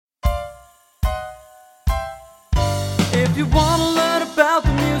you want to learn about the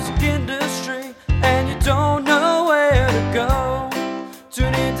music industry and you don't know where to go,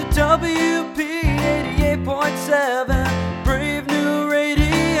 tune into WP 88.7, Brave New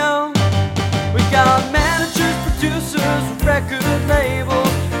Radio. We got managers, producers, record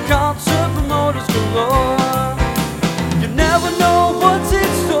labels, concert promoters galore. You never know what's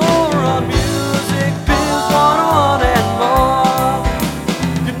in store on Music Biz 101 and more.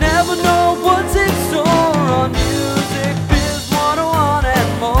 You never know what's in store on Music Biz 101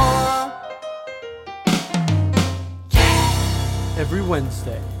 and more. Yeah! Every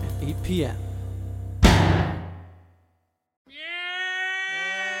Wednesday at 8 p.m.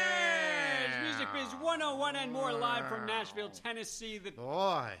 Music Biz 101 and more, live from Nashville, Tennessee, the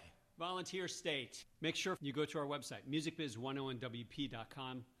volunteer state. Make sure you go to our website,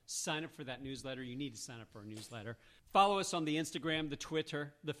 musicbiz101wp.com. Sign up for that newsletter. You need to sign up for our newsletter. Follow us on the Instagram, the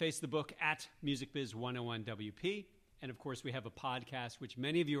Twitter, the Facebook at musicbiz101wp. And, of course, we have a podcast, which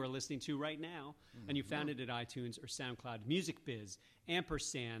many of you are listening to right now, and you found it at iTunes or SoundCloud, Music Biz,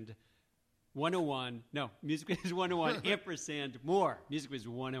 ampersand 101, no, Music Biz 101, ampersand more, Music Biz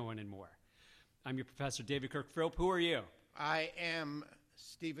 101 and more. I'm your professor, David Kirk Philp. Who are you? I am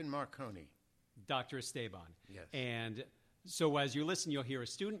Stephen Marconi. Dr. Esteban. Yes. And so as you listen, you'll hear a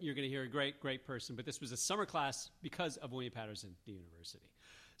student. You're going to hear a great, great person. But this was a summer class because of William Patterson University.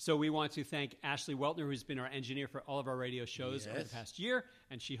 So we want to thank Ashley Weltner, who's been our engineer for all of our radio shows over the past year.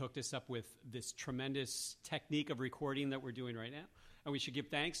 And she hooked us up with this tremendous technique of recording that we're doing right now. And we should give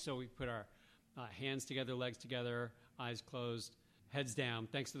thanks. So we put our hands together, legs together, eyes closed, heads down.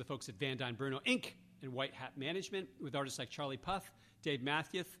 Thanks to the folks at Van Dyne Bruno, Inc. and White Hat Management, with artists like Charlie Puth, Dave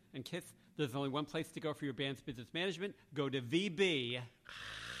Matthews, and Kith. There's only one place to go for your band's business management. Go to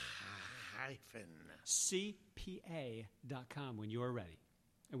VB-CPA.com when you are ready.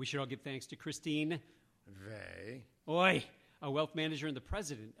 And we should all give thanks to Christine Vey. Oy, a wealth manager and the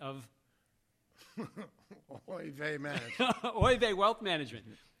president of Oy Vey Management. Oy Vey Wealth Management.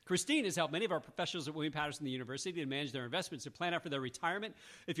 Christine has helped many of our professionals at William Patterson University to manage their investments and plan out for their retirement.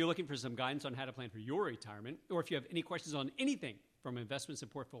 If you're looking for some guidance on how to plan for your retirement, or if you have any questions on anything from investments and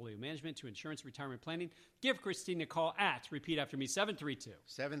portfolio management to insurance retirement planning, give Christine a call at, repeat after me, 732.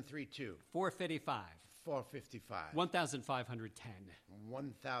 732. 455. 455. 1510.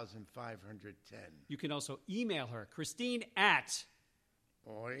 1510. You can also email her, Christine at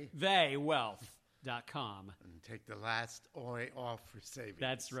oyveywealth.com. And take the last oy off for savings.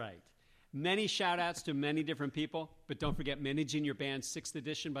 That's right. Many shout-outs to many different people, but don't forget Managing Your Band's 6th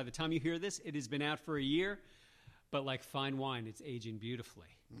edition. By the time you hear this, it has been out for a year, but like fine wine, it's aging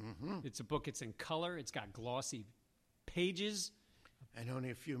beautifully. Mm-hmm. It's a book. It's in color. It's got glossy pages. And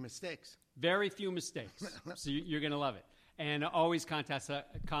only a few mistakes. Very few mistakes. So you're going to love it. And always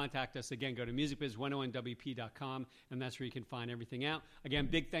contact us. Again, go to musicbiz101wp.com, and that's where you can find everything out. Again,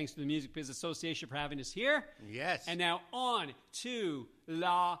 big thanks to the Music Biz Association for having us here. Yes. And now on to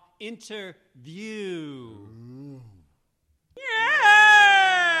la interview. Yes!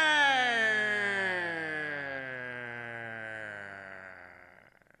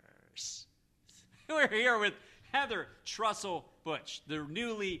 We're here with Heather Trussell Butsch, the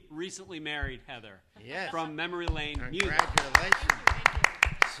recently married Heather. Yes. From Memory Lane Music. Congratulations. Thank you.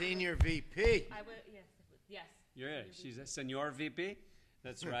 Senior VP. Yes. She's a Senor VP.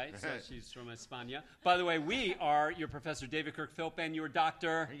 That's right. So she's from España. By the way, we are your Professor David Kirk Philp and your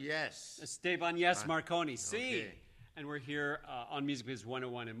Dr. Yes. Esteban Marconi. See? Okay. And we're here on Music Biz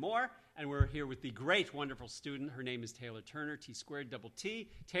 101 and more. And we're here with the great, wonderful student. Her name is Taylor Turner,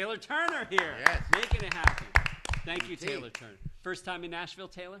 T²T. Taylor Turner here. Yes. Making it happen. Thank you, Taylor Turner. First time in Nashville,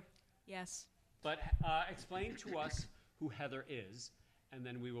 Taylor? Yes. But explain to us who Heather is, and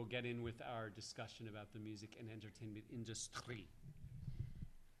then we will get in with our discussion about the music and entertainment industry.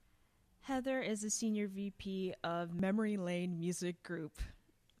 Heather is a senior VP of Memory Lane Music Group,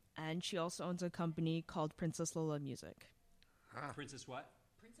 and she also owns a company called Princess Lola Music. Huh. Princess what?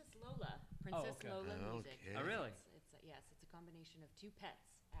 Princess Lola. Princess Lola Music. Okay. Oh, really? It's a combination of two pets,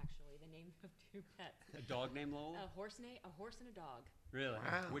 actually. The name of two pets. A dog named Lola? A horse and a dog. Really?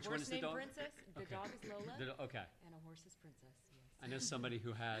 Wow. Which one is the dog? Princess. The dog is Lola. Okay. And a horse is Princess. Yes. I know somebody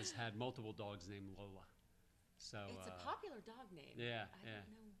who has had multiple dogs named Lola. So it's a popular dog name. Yeah, I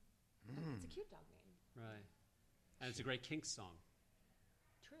don't know. It's a cute dog name. Right. And it's a great Kinks song.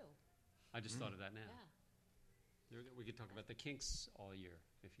 True. I just thought of that now. Yeah. We could talk about the Kinks all year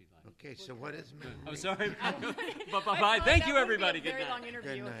if you'd like. Okay, so what is memory? I'm sorry. Bye-bye. Thank you, everybody. Good Good night. Long night.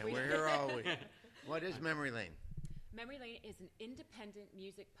 interview. Good night. We're here all week. What is Memory Lane? Memory Lane is an independent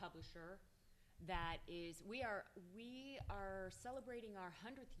music publisher that is we are celebrating our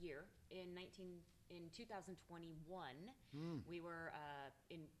 100th year in 2021. We were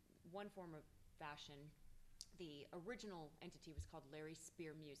in one form of fashion. The original entity was called Larry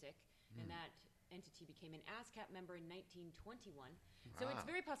Spear Music, and that entity became an ASCAP member in 1921. So it's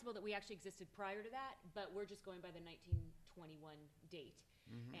very possible that we actually existed prior to that, but we're just going by the 1921 date.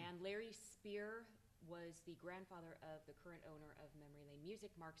 And Larry Spear was the grandfather of the current owner of Memory Lane Music,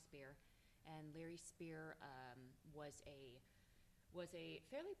 Mark Spear. And Larry Spear was a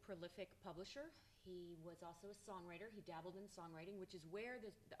fairly prolific publisher. He was also a songwriter. He dabbled in songwriting, which is where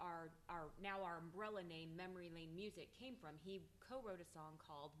our umbrella name, Memory Lane Music, came from. He co-wrote a song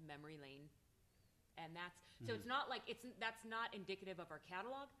called Memory Lane, and so it's not like that's not indicative of our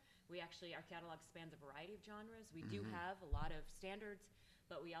catalog. Our catalog spans a variety of genres. We do have a lot of standards,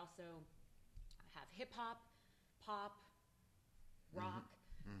 but we also have hip hop, pop, rock.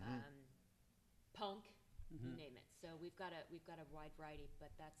 Punk, you name it. So we've got a wide variety, but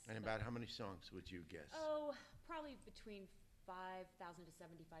that's. And about how many songs would you guess? Oh, probably between 5,000 to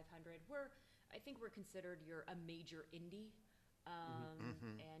 7,500. I think we're considered a major indie,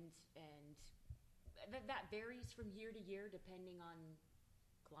 and that varies from year to year depending on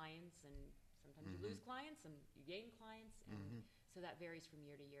clients, and sometimes you lose clients and you gain clients, and so that varies from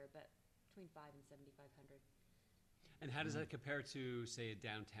year to year, but between 5 and 7,500. And how does that compare to, say, a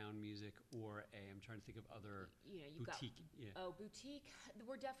downtown music or I'm trying to think of other boutique? Boutique.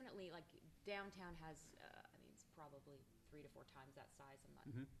 We're definitely, like, downtown has, it's probably 3 to 4 times that size. I'm not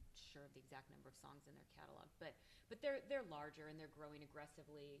sure of the exact number of songs in their catalog, but they're larger and they're growing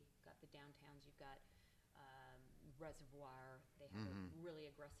aggressively. Got the downtowns. You've got Reservoir. They have a really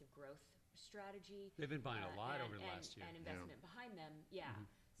aggressive growth strategy. They've been buying a lot over the last year. And investment behind them. Yeah.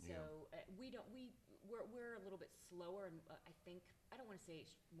 So we're a little bit slower, and I think I don't want to say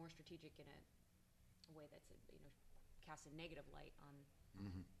more strategic in a way that's casts a negative light on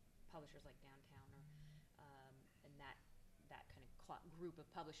publishers like Downtown and that kind of group of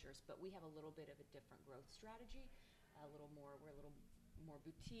publishers. But we have a little bit of a different growth strategy. We're a little more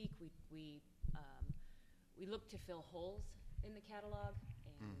boutique. We look to fill holes in the catalog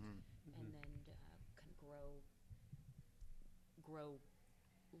and then kind of grow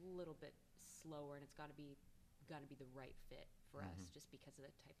a little bit slower, and it's got to be the right fit for us, just because of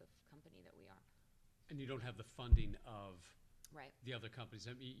the type of company that we are. And you don't have the funding of the other companies.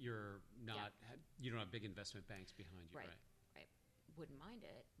 I mean, you don't have big investment banks behind you, right? Right. Wouldn't mind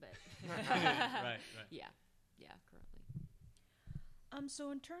it, but right. Yeah, currently.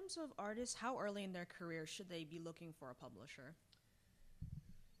 So in terms of artists, how early in their career should they be looking for a publisher?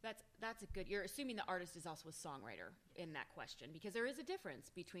 That's a good. You're assuming the artist is also a songwriter in that question, because there is a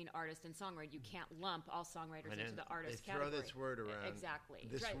difference between artist and songwriter. You can't lump all songwriters into the artist category. They throw this word around exactly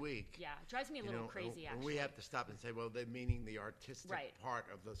this week. Yeah, it drives me a little crazy. Actually, we have to stop and say, well, they're meaning the artistic part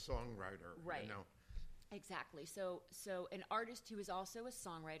of the songwriter. Right. Exactly. So an artist who is also a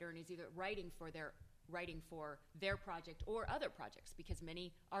songwriter and is either writing for their project or other projects, because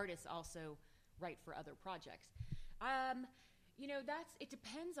many artists also write for other projects. It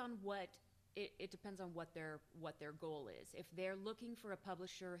depends on what their goal is. If they're looking for a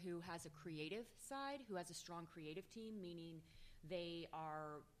publisher who has a creative side, who has a strong creative team, meaning they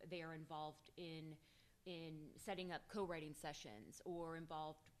are involved in setting up co-writing sessions, or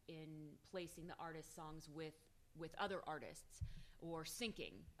involved in placing the artist's songs with other artists, or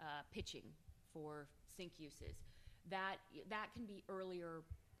syncing, pitching for sync uses, that can be earlier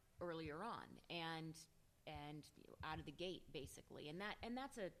on and out of the gate, basically. And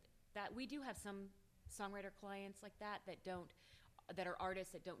that we do have some songwriter clients like that are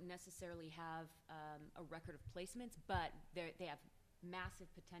artists that don't necessarily have a record of placements, but they have massive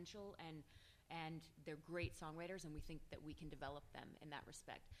potential and they're great songwriters, and we think that we can develop them in that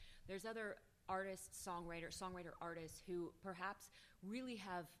respect. There's other songwriter artists who perhaps really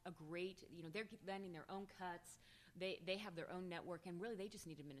have a great, they're landing their own cuts, they have their own network, and really they just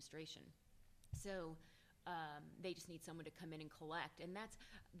need administration. So they just need someone to come in and collect, and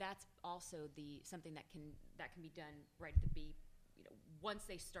that's also something that can be done right at the once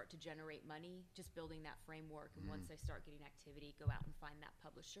they start to generate money, just building that framework, and once they start getting activity, go out and find that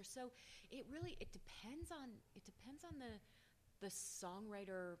publisher. So it depends on the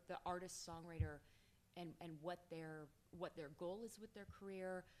songwriter, the artist songwriter, and what their goal is with their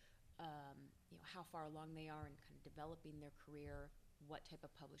career, how far along they are in kind of developing their career, what type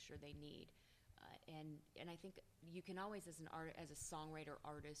of publisher they need. And I think you can always, as a songwriter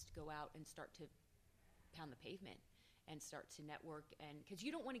artist, go out and start to pound the pavement and start to network, and because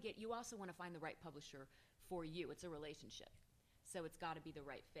you also want to find the right publisher for you. It's a relationship. So it's got to be the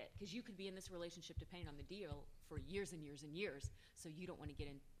right fit, because you could be in this relationship, depending on the deal, for years and years and years. So you don't want to get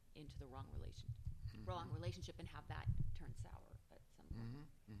into the wrong relationship and have that turn sour at some point.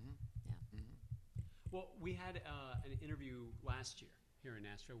 Yeah. Well, we had an interview last year here in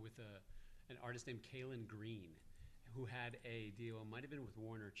Nashville with an artist named Kaylin Green, who had a deal, might have been with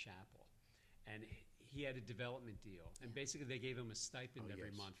Warner Chappell, and he had a development deal, and basically they gave him a stipend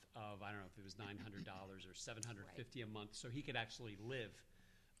every month of, I don't know if it was $900 or $750 a month, so he could actually live,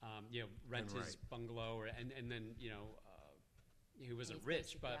 rent his bungalow, and then he wasn't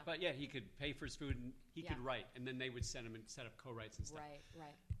rich, but he could pay for his food and he could write, and then they would send him and set up co-writes and stuff.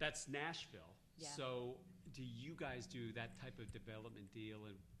 Right. That's Nashville. Yeah. So do you guys do that type of development deal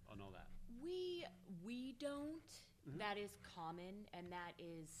and all that? We don't. That is common, and that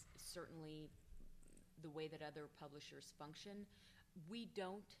is certainly the way that other publishers function. We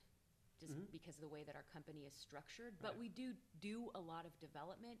don't, just because of the way that our company is structured, but we do a lot of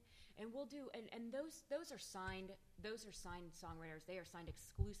development, and we'll do, and those are signed songwriters. They are signed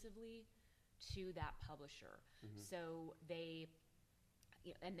exclusively to that publisher. So they,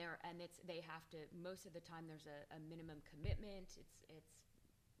 they have to, most of the time there's a minimum commitment. It's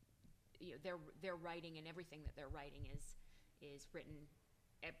their writing, and everything that they're writing is written,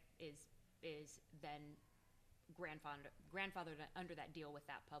 is then grandfathered under that deal with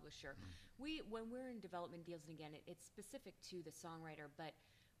that publisher. When we're in development deals, and again, it's specific to the songwriter, but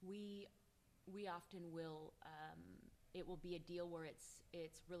we often will, it will be a deal where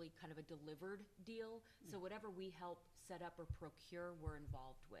it's really kind of a delivered deal. So whatever we help set up or procure, we're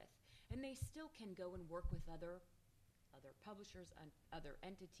involved with. And they still can go and work with other publishers and other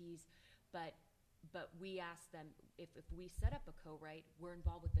entities, but we ask them, if we set up a co-write, we're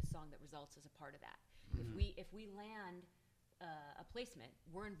involved with the song that results as a part of that. If we land a placement,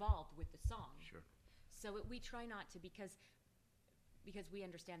 we're involved with the song. Sure. So we try not to, because we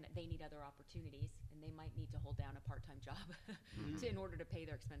understand that they need other opportunities, and they might need to hold down a part-time job in order to pay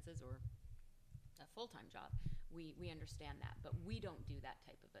their expenses, or a full-time job. We understand that, but we don't do that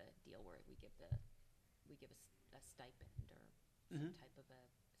type of a deal where we give a stipend or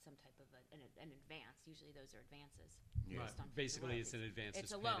some type of an advance. Usually those are advances. Yeah. Right. Basically, it's an advance.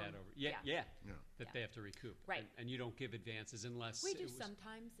 It's a paid loan. out over. That they have to recoup. Right. And you don't give advances unless we do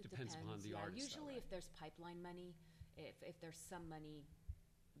sometimes. It depends upon the artist. Usually, though, right? if there's pipeline money, if there's some money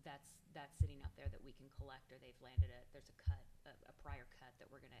that's sitting out there that we can collect, or they've landed there's a cut, a prior cut that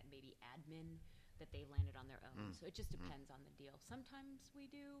we're gonna maybe admin that they landed on their own. So it just depends on the deal. Sometimes we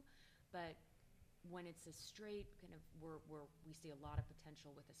do, but when it's a straight kind of, we see a lot of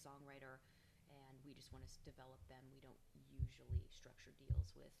potential with a songwriter, and we just want to develop them. We don't usually structure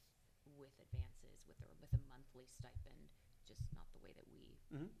deals with advances, with a monthly stipend. Just not the way that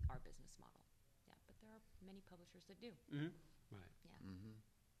our business model. Yeah, but there are many publishers that do. Right. Yeah.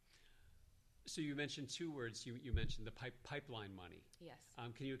 So you mentioned two words. You mentioned the pipeline money. Yes.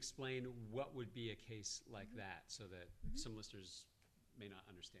 Can you explain what would be a case like that, so that some listeners may not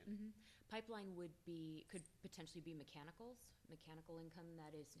understand? Pipeline could potentially be mechanical income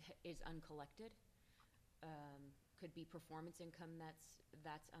that is uncollected. Could be performance income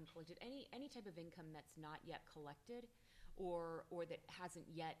that's uncollected. Any type of income that's not yet collected, or that hasn't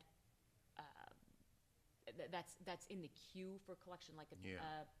yet that's in the queue for collection, like a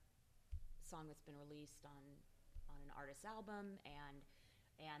song that's been released on an artist's album, and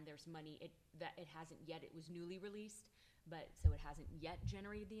there's money that it hasn't yet. It was newly released. But so it hasn't yet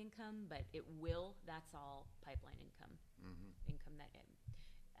generated the income, but it will. That's all pipeline income. Income that,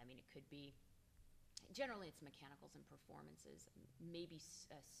 it could be. Generally, it's mechanicals and performances. Maybe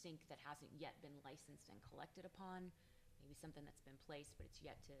a sync that hasn't yet been licensed and collected upon. Maybe something that's been placed, but it's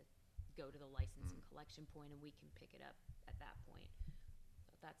yet to go to the license and collection point, and we can pick it up at that point.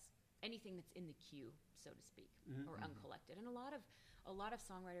 So that's anything that's in the queue, so to speak, or uncollected. And a lot of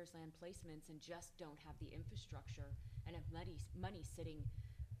songwriters land placements and just don't have the infrastructure, and have money sitting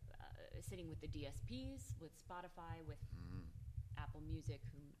with the DSPs, with Spotify, with Apple Music,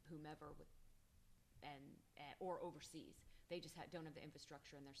 whomever, or overseas. They just don't have the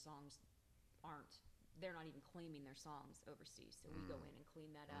infrastructure, and their songs they're not even claiming their songs overseas. So we go in and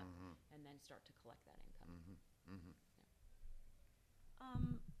clean that up, and then start to collect that income.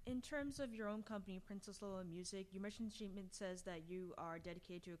 In terms of your own company, Princess Lola Music, your mission statement says that you are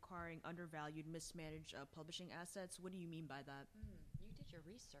dedicated to acquiring undervalued, mismanaged publishing assets. What do you mean by that? You did your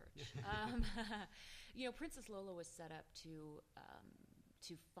research. Princess Lola was set up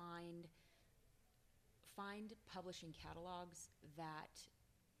to find publishing catalogs that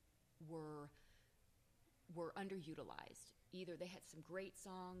were underutilized. Either they had some great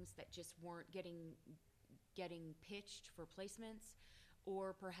songs that just weren't getting getting pitched for placements,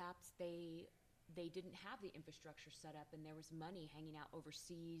 or perhaps they didn't have the infrastructure set up and there was money hanging out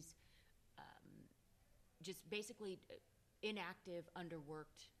overseas, just basically inactive,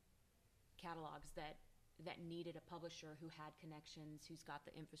 underworked catalogs that needed a publisher who had connections, who's got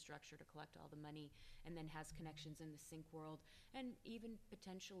the infrastructure to collect all the money, and then has connections in the sync world, and even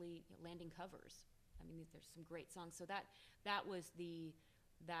potentially landing covers. I mean, there's some great songs. So that was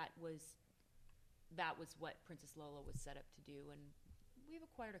what Princess Lola was set up to do, and we've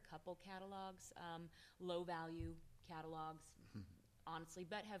acquired a couple catalogs, low value catalogs, honestly,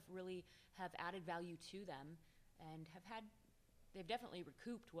 but have added value to them, and they've definitely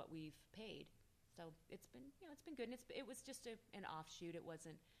recouped what we've paid. So it's been good, and it was just an offshoot. It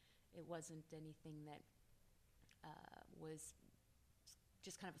wasn't anything that was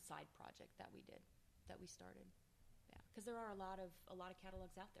just kind of a side project that we started. Yeah, because there are a lot of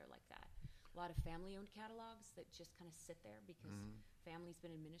catalogs out there like that. A lot of family-owned catalogs that just kind of sit there because family's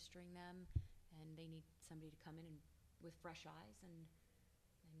been administering them, and they need somebody to come in and with fresh eyes and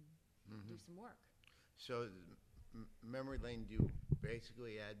do some work. So, Memory Lane, do you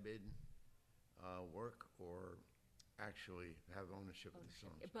basically admin work, or actually have ownership of the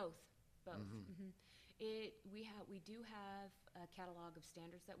songs? Both. We do have a catalog of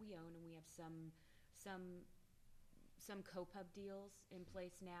standards that we own, and we have some co-pub deals in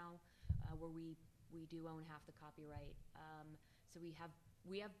place now where we do own half the copyright. So we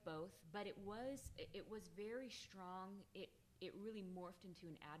have both, but it was very strong. It really morphed into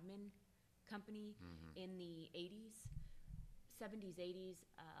an admin company in the 70s, 80s.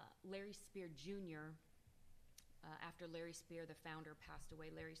 Larry Spear Jr., after Larry Spear, the founder, passed away,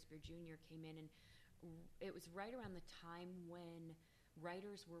 Larry Spear Jr. came in, and it was right around the time when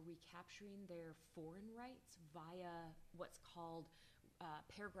writers were recapturing their foreign rights via what's called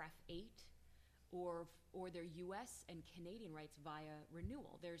Paragraph 8, or their U.S. and Canadian rights via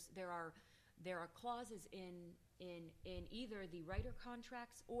renewal. There are clauses in either the writer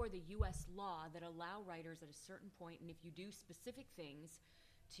contracts or the U.S. law that allow writers at a certain point, and if you do specific things,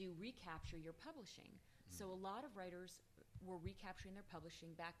 to recapture your publishing. So a lot of writers were recapturing their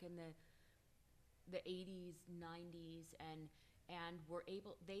publishing back in the 80s, 90s, and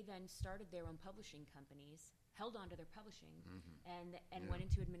they then started their own publishing companies, held onto their publishing, and went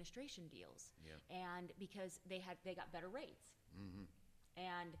into administration deals. Yeah. And because they got better rates.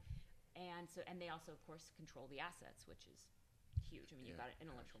 And they also, of course, control the assets, which is huge. I mean, you've got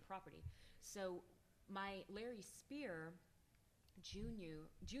intellectual property. So my Larry Spear Jr.,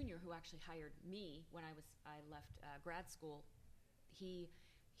 who actually hired me when I left grad school,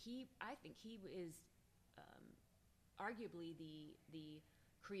 I think he is arguably the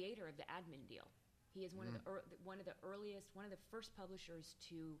creator of the admin deal. He is one of the first publishers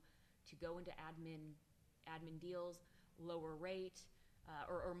to go into admin deals, lower rate,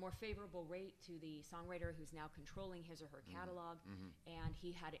 or more favorable rate to the songwriter who's now controlling his or her catalog. And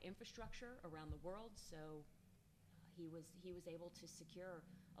he had an infrastructure around the world, so he was able to secure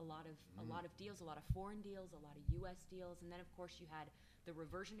a lot of deals, a lot of foreign deals, a lot of U.S. deals, and then of course you had the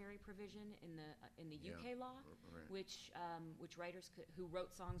reversionary provision in the UK law, right. which writers who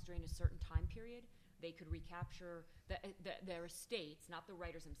wrote songs during a certain time period, they could recapture their estates, not the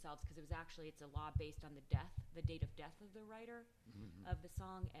writers themselves, because it's a law based on the date of death of the writer of the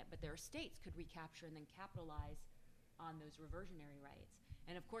song, but their estates could recapture and then capitalize on those reversionary rights.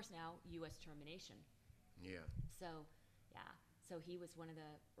 And of course now U.S. termination. Yeah. So he was one of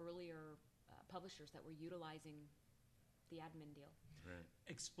the earlier publishers that were utilizing the admin deal. Right.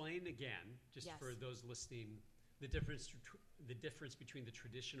 Explain again, just Yes. for those listening, the difference between the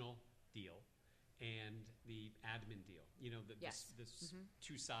traditional deal and the admin deal. You know, Yes. this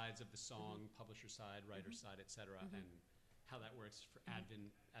two sides of the song, publisher side, writer side, et cetera, and how that works for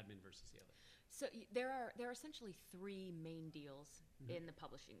admin versus the other. So there are essentially three main deals in the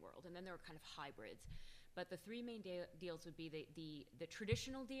publishing world, and then there are kind of hybrids. But the three main deals would be the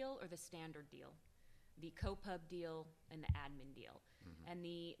traditional deal or the standard deal, the co-pub deal, and the admin deal. And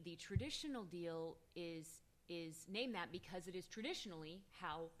the traditional deal is named that because it is traditionally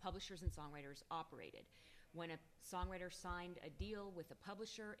how publishers and songwriters operated. When a songwriter signed a deal with a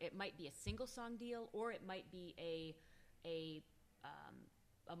publisher, it might be a single song deal, or it might be a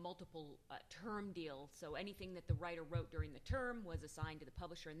multiple term deal. So anything that the writer wrote during the term was assigned to the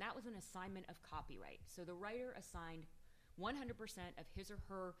publisher, and that was an assignment of copyright. So the writer assigned 100% of his or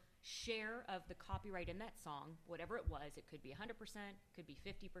her share of the copyright in that song, whatever it was. It could be 100%, could be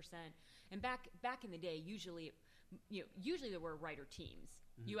 50%. And back in the day, usually there were writer teams.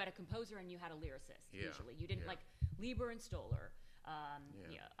 You had a composer and you had a lyricist. Yeah. Usually, you didn't Yeah. like Lieber and Stoller.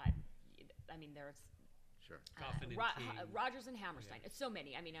 Yeah. I mean, there's Sure. Goffin and King. Rogers and Hammerstein. Yeah. It's so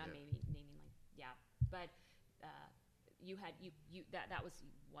many. I mean, I'm Yeah. naming like, yeah. But you had that was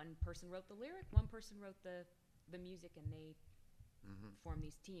one person wrote the lyric, one person wrote the music, and they formed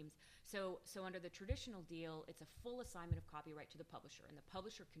these teams. So under the traditional deal, it's a full assignment of copyright to the publisher, and the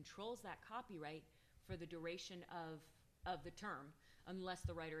publisher controls that copyright for the duration of the term, unless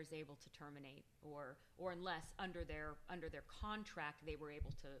the writer is able to terminate, or unless under their contract they were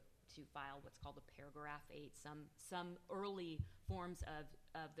able to file what's called a paragraph 8. Some early forms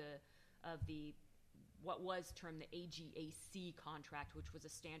of the what was termed the AGAC contract, which was a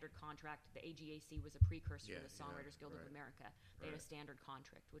standard contract. The AGAC was a precursor to the Songwriters Guild of America. They had a standard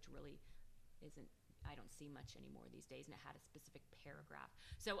contract, which really isn't, I don't see much anymore these days, and it had a specific paragraph.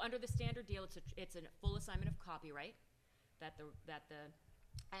 So under the standard deal, it's a full assignment of copyright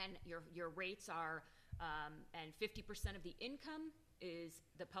and your rates are, and 50% of the income is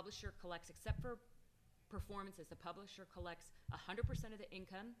the publisher collects, except for performances. The publisher collects 100% of the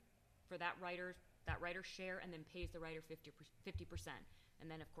income for that writer's share, and then pays the writer 50%. And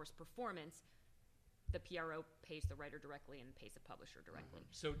then, of course, performance, the PRO pays the writer directly and pays the publisher directly.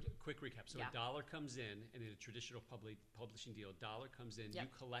 So, quick recap. So, Yeah. a dollar comes in, and in a traditional publishing deal, a dollar comes in, Yep. you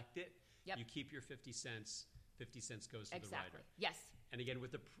collect it, Yep. you keep your 50 cents, 50 cents goes to the Exactly. writer. Yes. And again,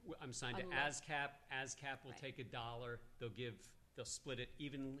 with I'm signed to Unless- ASCAP will Right. take $1, they'll split it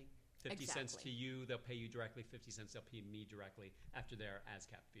evenly. 50 cents to Exactly. you, they'll pay you directly. 50 cents, they'll pay me directly after their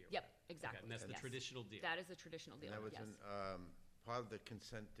ASCAP fee. Yep. Exactly. Okay, and that's the Yes. traditional deal. That is the traditional deal. And that was yes. part of the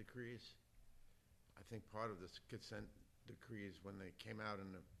consent decrees. I think part of this consent decrees, when they came out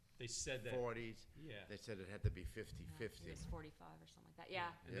in the They said that. 40s, Yeah. they said it had to be It 50-50. was 45 or something like that.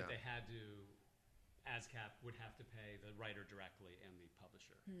 Yeah. And Yeah. that they had to, ASCAP would have to pay the writer directly and the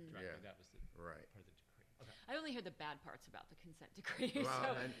publisher directly. Yeah. That was the Right. part of the decree. Okay. I only hear the bad parts about the consent decree. Well,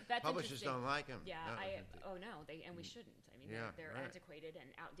 so and that's publishers interesting. don't like them. Yeah, and we shouldn't. I mean, Yeah, they're right. antiquated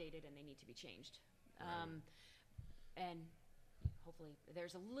and outdated, and they need to be changed. Right. And hopefully,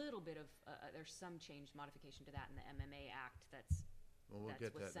 there's a little bit of there's some change modification to that in the MMA Act. Well, we'll That's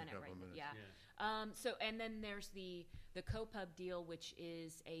get with that in Senate a couple right now. minutes. Yeah. So and then there's the co-pub deal, which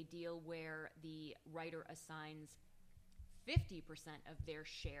is a deal where the writer assigns 50% of their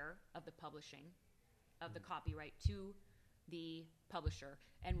share of the publishing of the copyright to the publisher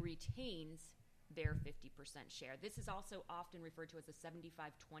and retains their 50% share. This is also often referred to as a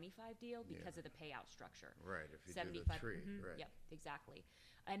 75-25 deal because of the payout structure. Right, if you do the 75 tree, right. Yep, exactly.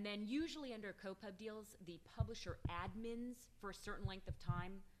 And then usually under co-pub deals, the publisher admins for a certain length of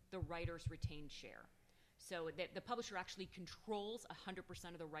time the writer's retained share. So that the publisher actually controls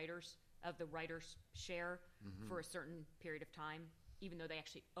 100% of the writer's share for a certain period of time, even though they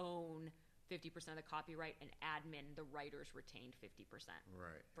actually own 50% of the copyright, and admin, the writer's retained 50%.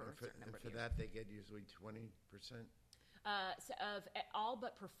 Right. For a And certain number and of for years. that, they get usually 20%? So of all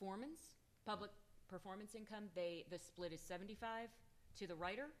but performance, public performance income, the split is 75 to the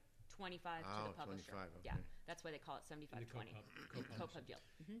writer, 25 to the Oh, publisher. 25, Yeah, okay. that's why they call it 75-20. co-pub Co-pub deal.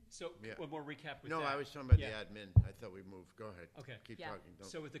 So, Yeah. one more recap with No, that. I was talking about Yeah. the admin. I thought we moved. Go ahead. Okay. Keep Yeah. talking. Don't-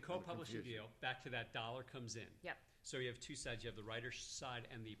 So with the don't co-publishing confuse you. deal, back to that dollar comes in. Yep. So you have two sides. You have the writer's side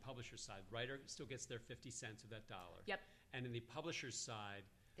and the publisher's side. Writer still gets their 50 cents of that dollar. Yep. And in the publisher's side,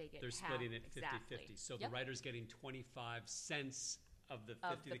 They get they're half, splitting it exactly. 50-50. So the Yep. writer's getting 25 cents of the 50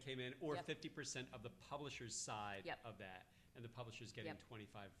 Of the- that came in, or yep. 50% of the publisher's side Yep. of that. And the publisher's getting Yep.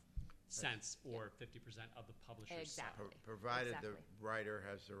 25 cents or 50% of the publisher's Exactly. side. Provided the Exactly. writer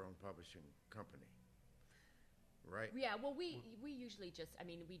has their own publishing company. Right? Yeah, well, we usually just, I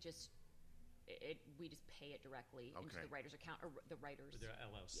mean, we just pay it directly into Okay. the writer's account, or the writer's. Or their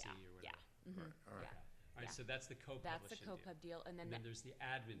LLC Yeah, or whatever. yeah. Right. All right. Yeah. All right, Yeah. so that's the co-publishing That's the co-pub deal, and then And then the- there's the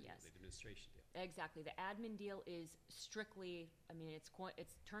admin deal, Yes. the administration deal. Exactly. The admin deal is strictly, I mean, it's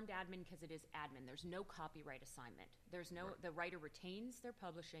termed admin because it is admin. There's no copyright assignment. There's no, the writer retains their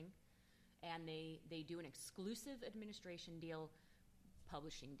publishing, and they do an exclusive administration deal,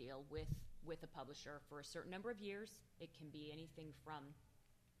 publishing deal with a publisher for a certain number of years. It can be anything from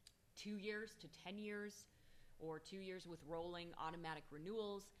 2 years to 10 years, or 2 years with rolling automatic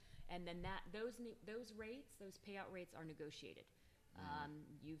renewals. And then those rates, those payout rates are negotiated.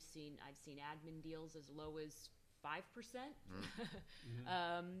 I've seen admin deals as low as 5%,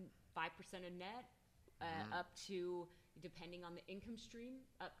 5% of net, up to, depending on the income stream,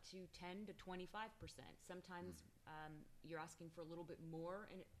 up to 10 to 25%. Sometimes you're asking for a little bit more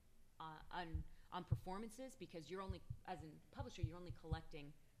on performances, because you're only, as a publisher, you're only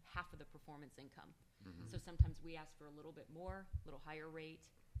collecting half of the performance income. So sometimes we ask for a little bit more, a little higher rate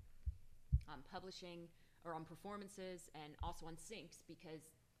on publishing or on performances, and also on syncs, because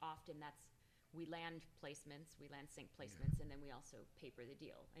often we land placements, we land sync placements, and then we also paper the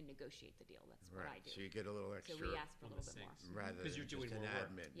deal and negotiate the deal. That's what I Right, do. so you get a little So extra we ask for a on little the bit more. syncs. rather than 'Cause you're just doing an more work.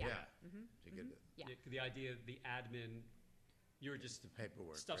 admin. Yeah. Yeah. Mm-hmm. To get Yeah. The idea, the admin, you're just the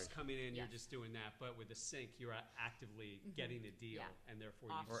paperwork. stuff's right? coming in, you're Yes. just doing that. But with the sync, you're actively getting a deal, Yeah. and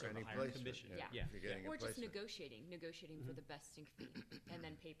therefore Off- you Or deserve any a higher placement. commission. Yeah. Yeah. If you're getting Or a just placement. negotiating for the best sync fee, and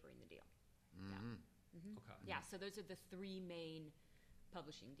then papering the deal. Okay. Yeah, so those are the three main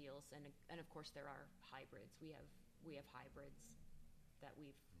publishing deals, and of course there are hybrids. We have hybrids that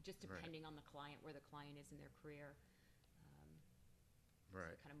we've just Right. depending on the client, where the client is in their career.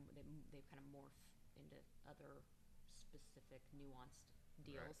 Right. They kind of morph into other specific nuanced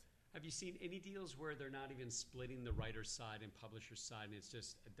deals. Have you seen any deals where they're not even splitting the writer's side and publisher's side, and it's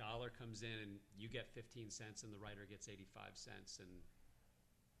just $1 comes in and you get 15 cents and the writer gets 85 cents? And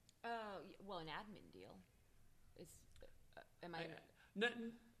Well, an admin deal is. Am I?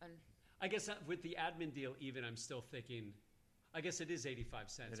 I guess with the admin deal, even I'm still thinking. I guess it is 85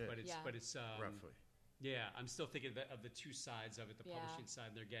 cents, It but is. it's Yeah. but it's Roughly. Yeah, I'm still thinking of the two sides of it. The Yeah. publishing side,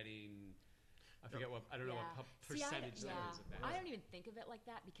 and they're getting. I forget what I don't know Yeah. what See, percentage that is of that. I don't even think of it like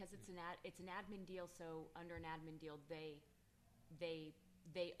that because it's an admin deal. So under an admin deal, they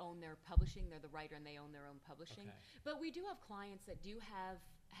own their publishing. They're the writer and they own their own publishing. Okay. But we do have clients that do have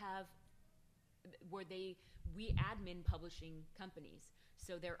where we admin publishing companies.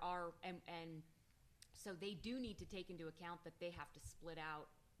 So there are and so they do need to take into account that they have to split out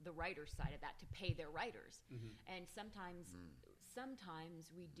the writer's side of that to pay their writers. And sometimes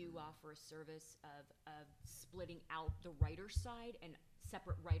we do offer a service of splitting out the writer's side and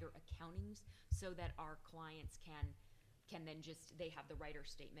separate writer accountings so that our clients can then just, they have the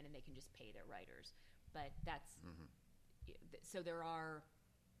writer's statement and they can just pay their writers. But that's, so there are,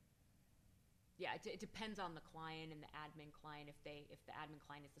 it depends on the client and the admin client. If the admin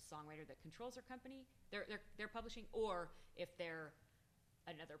client is the songwriter that controls their company, they're publishing, or if they're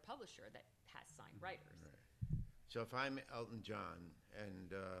another publisher that has signed writers. Right. So if I'm Elton John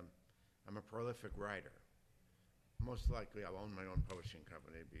and I'm a prolific writer, most likely I'll own my own publishing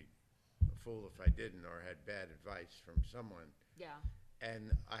company. It'd be a fool if I didn't or had bad advice from someone. Yeah.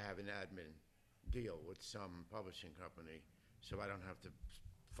 And I have an admin deal with some publishing company, so I don't have to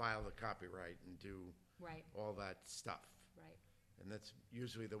file the copyright and do Right. all that stuff. Right. And that's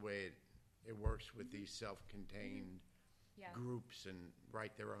usually the way it works with these self-contained Yeah. groups and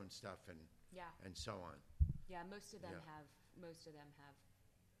write their own stuff and Yeah. and so on. Yeah. Most of them Yeah. have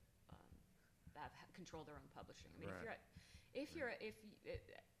control their own publishing. I mean, Right. if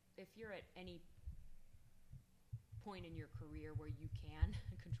you're at any point in your career where you can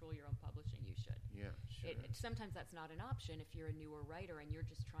control your own publishing, you should. Yeah, sure. Sometimes that's not an option if you're a newer writer and you're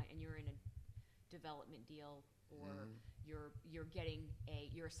just you're in a development deal, or you're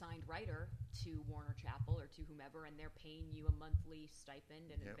a signed writer to Warner Chappell or to whomever, and they're paying you a monthly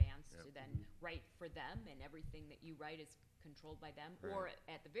stipend in Yep, advance yep. to then write for them, and everything that you write is controlled by them, or Right.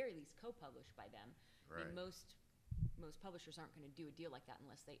 at the very least co-published by them. I Right. mean, most publishers aren't going to do a deal like that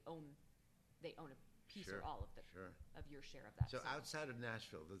unless they own a piece Sure, or all of sure. of your share of that. So outside of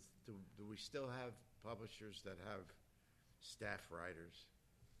Nashville, do we still have publishers that have staff writers?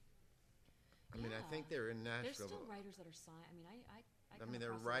 I mean, I Yeah. think they're in There's Nashville. still writers that are signed. I mean, I I come mean,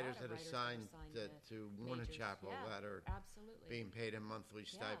 there are across a lot writers of that are writers signed to Warner majors. Chappell Yeah, that are absolutely being paid a monthly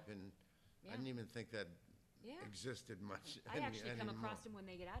stipend. Yeah. I didn't even think that Yeah. existed much I actually come anymore. across them when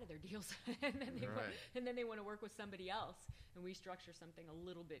they get out of their deals, and then they want to work with somebody else, and we structure something a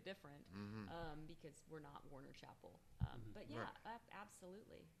little bit different because we're not Warner Chappell. But yeah,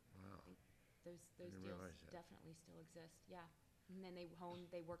 absolutely. Wow. I think those didn't deals realize that. definitely still exist. Yeah, and then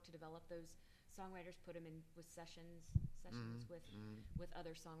they work to develop those songwriters, put them in with sessions with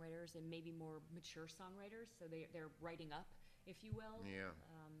other songwriters and maybe more mature songwriters, so they're writing up, if you will. Yeah.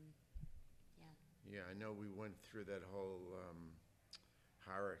 Yeah, I know we went through that whole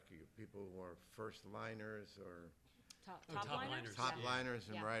hierarchy of people who are first liners or Top top liners. liners. top Yeah. liners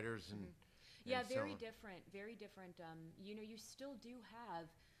and Yeah. writers and Yeah, and so very on. different. Very different. You still do have,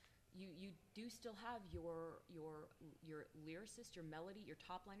 you do still have your lyricist, your melody, your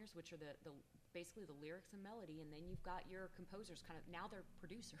top liners, which are the basically the lyrics and melody, and then you've got your composers. Kind of now they're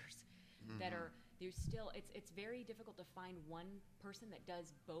producers that are. There's still it's very difficult to find one person that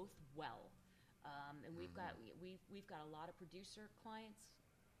does both well. And we've got a lot of producer clients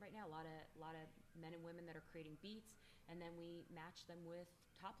right now, a lot of men and women that are creating beats, and then we match them with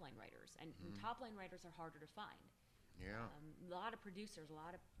top line writers, and top line writers are harder to find. Yeah. A lot of producers, a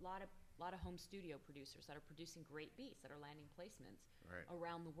lot of home studio producers that are producing great beats that are landing placements Right.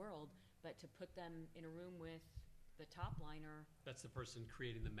 around the world, but to put them in a room with the top liner, That's the person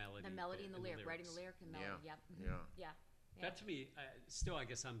creating the melody. the melody and the lyric, writing the lyrics. lyric and melody. Yeah. Yeah. Yeah. Yeah. Yeah. That to me, still, I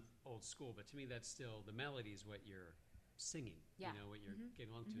guess I'm old school, but to me, that's still the melody is what you're singing. Yeah. You know, what you're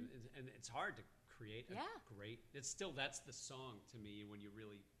getting along to, and it's hard to create a Yeah. great. It's still that's the song to me when you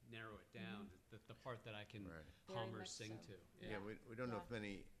really narrow it down. The part that I can Right. hum Very or much sing so. to. Yeah, we don't know Yeah.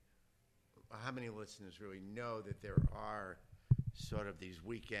 if how many listeners really know that there are sort of these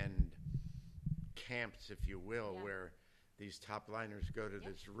weekend camps, if you will, Yeah. where these top liners go to Yep.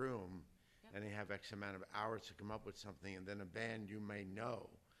 this room Yep. and they have X amount of hours to come up with something, and then a band you may know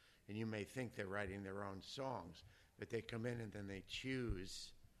and you may think they're writing their own songs, but they come in and then they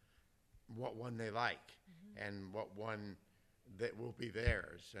choose what one they like and what one that will be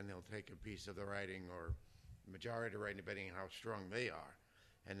theirs, and they'll take a piece of the writing or the majority of the writing, depending on how strong they are.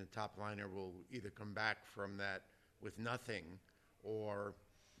 And the top liner will either come back from that with nothing, or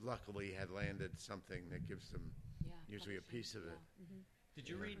luckily had landed something that gives them Yeah. usually a piece of it. Yeah. Mhm. Did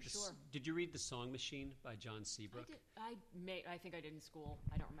you Yeah. read? For The, sure. Did you read The Song Machine by John Seabrook? I think I did in school.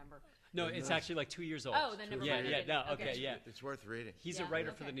 I don't remember. No, it's No. actually like 2 years old. Oh, then never yeah, mind, I yeah, didn't. no, Okay. okay, yeah. It's worth reading. He's a Yeah,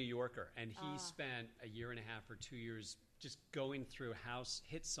 writer for okay. the New Yorker, and he spent a year and a half or 2 years just going through how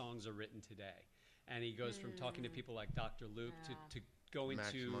hit songs are written today. And he goes from talking to people like Dr. Luke Yeah. to going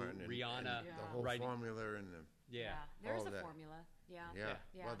Max to Martin and Rihanna. the whole writing. formula and the Yeah. There's all a that. formula. Yeah. yeah.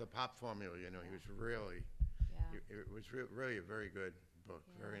 Yeah. Well, the pop formula, you know, he was really Yeah. it was really a very good book,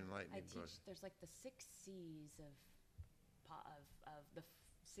 very Yeah. enlightening I book. teach. There's like the 6 C's of the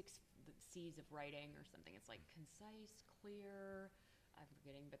 6 C's of writing or something. It's like concise, clear. I'm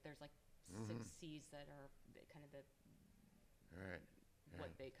forgetting, but there's like 6 C's that are kind of the Right.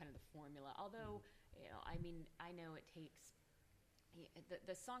 what they kind of the formula. Although, you know, I mean, I know it takes.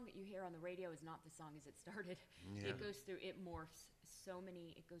 The song that you hear on the radio is not the song as it started. Yeah. It goes through, it morphs so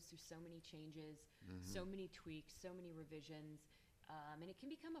many, it goes through so many changes, so many tweaks, so many revisions, and it can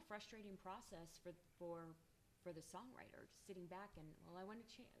become a frustrating process for the songwriter, just sitting back and, well, I want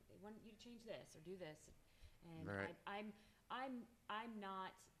you to change this or do this, and Right. I'm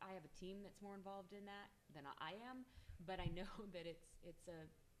not. I have a team that's more involved in that than I am, but I know that it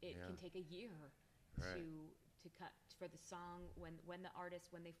Yeah. can take a year Right. to cut for the song when the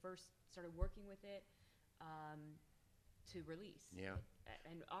artist, when they first started working with it, to release. Yeah.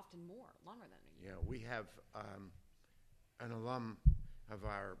 And often longer than a year. Yeah, we have an alum of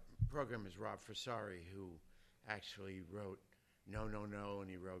our program is Rob Frisari, who actually wrote No, No, No, and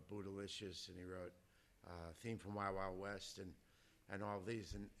he wrote Bootylicious, and he wrote Theme from Wild Wild West, and all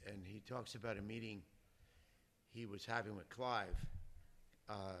these. And he talks about a meeting he was having with Clive.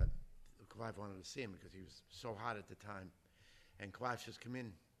 Clive wanted to see him because he was so hot at the time. And Clive says, come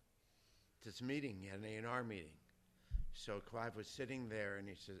in to this meeting. He had an A&R meeting. So Clive was sitting there, and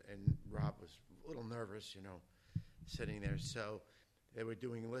he says, and Rob was a little nervous, you know, sitting there. So they were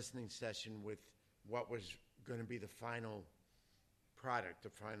doing a listening session with what was going to be the final product, the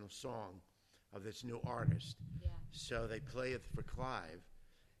final song of this new artist. Yeah. So they play it for Clive,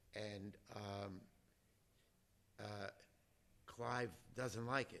 and Clive doesn't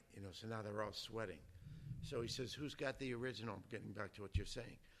like it, you know, so now they're all sweating. So he says, who's got the original? I'm getting back to what you're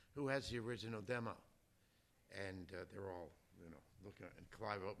saying. Who has the original demo? And they're all, you know, looking at it. And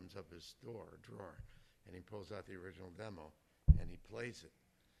Clive opens up his drawer, and he pulls out the original demo, and he plays it.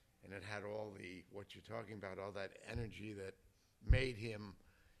 And it had all the, what you're talking about, all that energy that made him,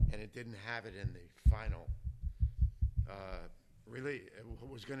 and it didn't have it in the final release. It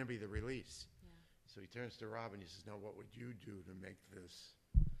was going to be the release. Yeah. So he turns to Rob and he says, now what would you do to make this?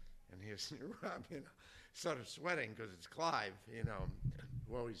 And here's Rob, you know, sort of sweating because it's Clive, you know,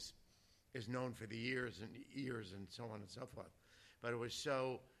 who always is known for the ears and so on and so forth. But it was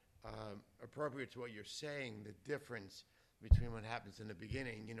so appropriate to what you're saying, the difference between what happens in the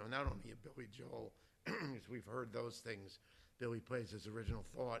beginning, you know, not only a Billy Joel, as we've heard those things, Billy plays his original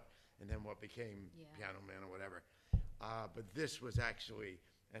thought, and then what became Piano Man or whatever. But this was actually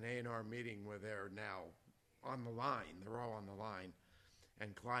an A&R meeting where they're now on the line. They're all on the line.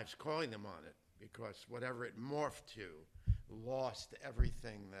 And Clive's calling them on it because whatever it morphed to lost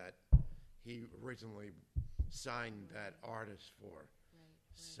everything that he originally signed that artist for.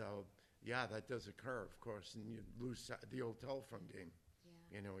 Right. So, yeah, that does occur, of course, and you lose the old telephone game.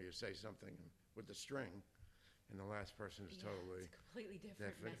 Yeah. You know, where you say something with the string, and the last person is totally It's a completely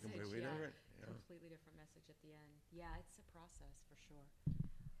different message. completely different. Yeah. Completely different message at the end. Yeah, it's a process for sure.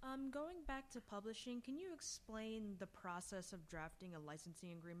 Going back to publishing, can you explain the process of drafting a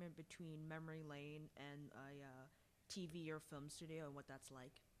licensing agreement between Memory Lane and a TV or film studio and what that's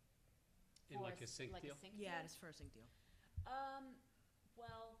like? In like a sync deal? Yeah, it's for a sync deal.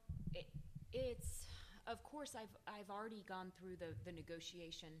 Well, it's of course, I've already gone through the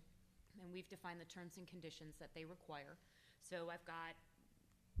negotiation, and we've defined the terms and conditions that they require. So I've got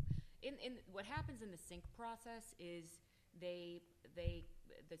in what happens in the sync process is the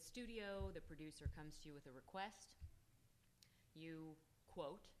studio, the producer comes to you with a request. You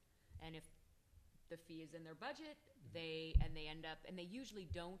quote, and if the fee is in their budget, they usually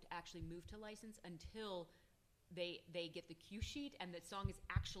don't actually move to license until they get the cue sheet and the song is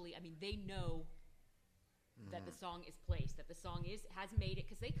actually, they know that the song is placed, that the song has made it,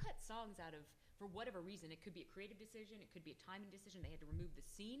 because they cut songs out of, for whatever reason, it could be a creative decision, it could be a timing decision, they had to remove the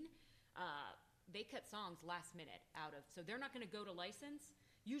scene. They cut songs last minute out of, so they're not going to go to license.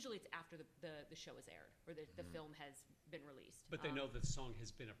 Usually it's after the show is aired or the film has been released. But they know the song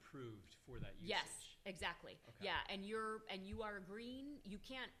has been approved for that usage. Yes, exactly. Okay. Yeah, and you are agreeing. You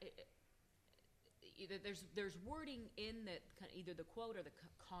can't. Either there's wording in either the quote or the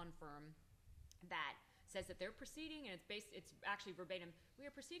confirm that says that they're proceeding, and it's actually verbatim. We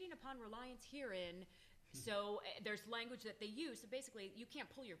are proceeding upon reliance herein. So there's language that they use. So basically, you can't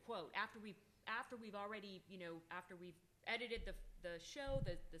pull your quote after we've already after we've edited the show,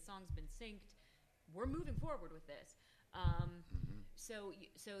 the song's been synced. We're moving forward with this. So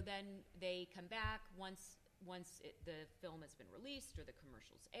then they come back once the film has been released or the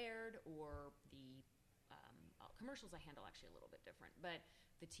commercials aired, or the commercials I handle actually a little bit different. But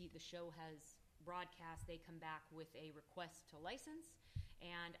the show has broadcast. They come back with a request to license,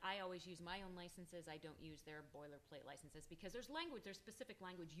 and I always use my own licenses. I don't use their boilerplate licenses because there's specific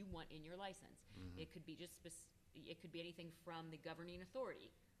language you want in your license. It could be it could be anything from the governing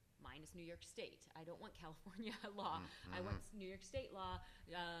authority. Mine is New York State. I don't want California law. I want New York State law.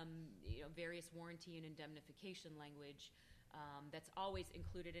 Various warranty and indemnification language. That's always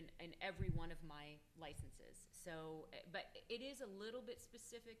included in every one of my licenses. So, but it is a little bit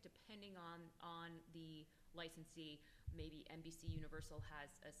specific depending on the licensee. Maybe NBC Universal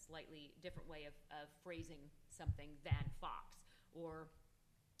has a slightly different way of phrasing something than Fox or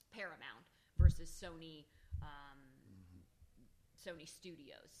Paramount versus Sony. Sony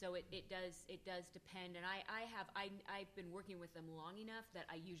Studios. So it does depend, and I've been working with them long enough that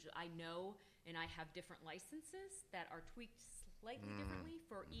I know, and I have different licenses that are tweaked slightly differently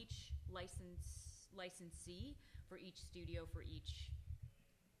for each licensee, for each studio, for each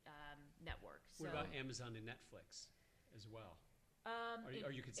network. What about Amazon and Netflix as well?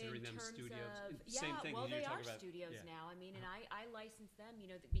 Are you considering them studios? Same thing. Well, they are about studios now. And I license them,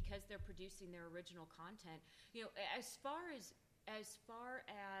 because they're producing their original content. As far as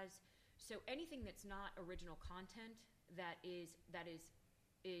so anything that's not original content that is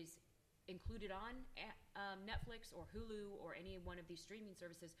included on Netflix or Hulu or any one of these streaming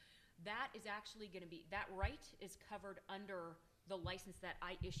services, that is actually going to be, that right is covered under the license that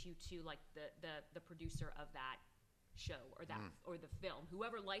I issue to like the producer of that show or that or the film.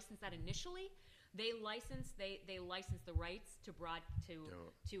 Whoever licensed that initially, they license the rights to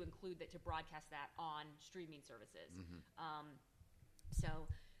include that, to broadcast that on streaming services.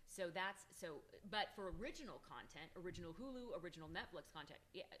 But for original content, original Hulu, original Netflix content,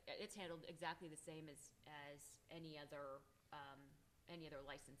 it's handled exactly the same as any other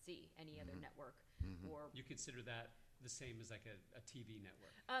licensee, any other network. Or you consider that the same as like a TV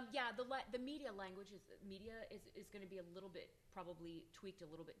network? The media language is going to be a little bit probably tweaked a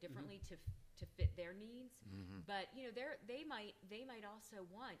little bit differently to fit their needs. But they might also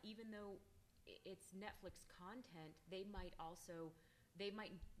want, even though it's Netflix content, they might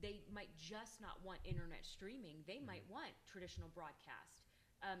just not want internet streaming. They might want traditional broadcast,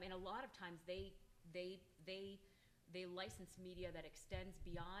 and a lot of times they license media that extends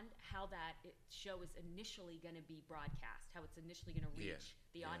beyond how that show is initially going to be broadcast, how it's initially going to reach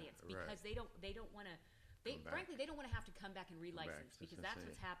the audience, because they don't want to. Frankly, they don't want to have to come back and relicense, because that's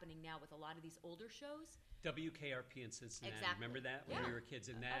what's happening now with a lot of these older shows. WKRP in Cincinnati. Exactly. Remember that when we were kids?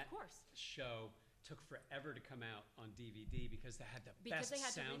 And that of course. show took forever to come out on DVD because they had the best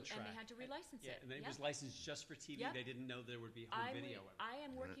soundtrack. And they had to relicense it. And it was licensed just for TV. They didn't know there would be home video. I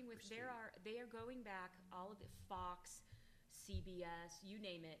am working with, they are going back, all of it, Fox, CBS, you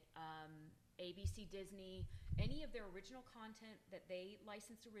name it, ABC, Disney, any of their original content that they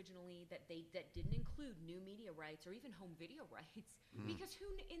licensed originally that didn't include new media rights or even home video rights. Because who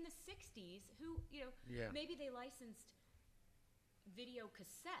in the 60s, maybe they licensed video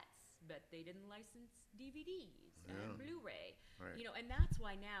cassettes, but they didn't license DVDs and Blu-ray. And that's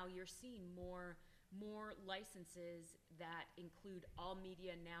why now you're seeing more licenses that include all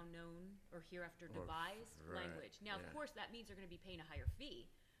media now known or hereafter devised language. Now, of course, that means they're going to be paying a higher fee,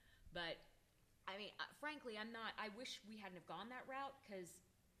 but I mean, frankly, I wish we hadn't have gone that route, because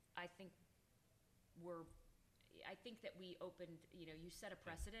I think I think that we opened, you set a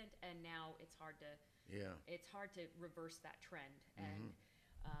precedent, and now it's hard to reverse that trend. And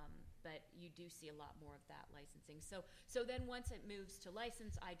but you do see a lot more of that licensing. So then once it moves to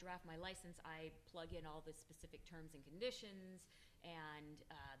license, I draft my license, I plug in all the specific terms and conditions, and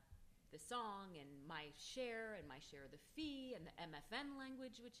the song, and my share of the fee, and the MFN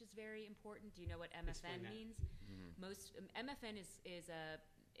language, which is very important. Do you know what MFN means? Most MFN is an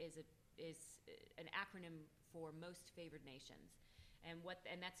acronym for Most Favored Nations. And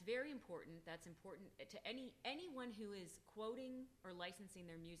that's very important. That's important to anyone who is quoting or licensing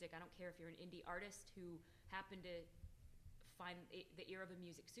their music. I don't care if you're an indie artist who happened to find the ear of a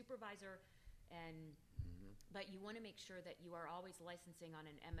music supervisor, but you want to make sure that you are always licensing on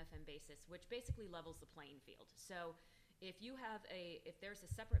an MFN basis, which basically levels the playing field. So if there's a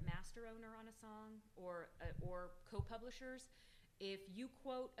separate master owner on a song or co-publishers, if you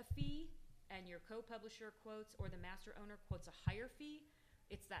quote a fee and your co-publisher quotes, or the master owner quotes a higher fee,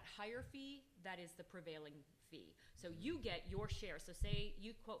 it's that higher fee that is the prevailing fee. So you get your share. So say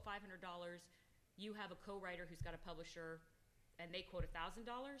you quote $500, you have a co-writer who's got a publisher, and they quote $1,000.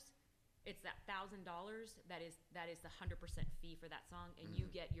 It's that $1,000 that is the 100% fee for that song, and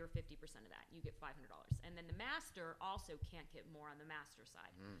you get your 50% of that. You get $500, and then the master also can't get more on the master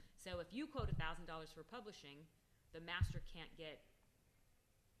side. So if you quote $1,000 for publishing, the master can't get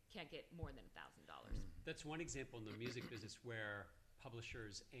more than $1,000. That's one example in the music business where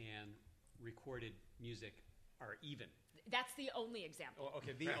publishers and recorded music are even. That's the only example. Oh,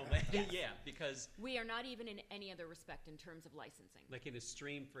 okay, the only. Yeah, because we are not even in any other respect in terms of licensing. Like in a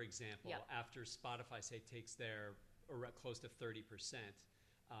stream, for example, after Spotify, say, takes their close to 30%,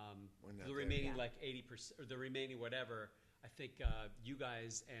 the remaining 80%, or the remaining whatever, I think you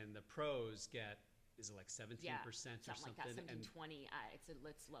guys and the pros get, is it like 17% or something? Like that, 17, 20.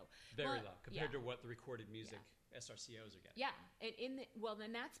 It's low. Very low compared to what the recorded music SRCOs are getting. Yeah,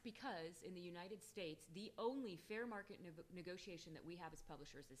 and that's because in the United States, the only fair market negotiation that we have as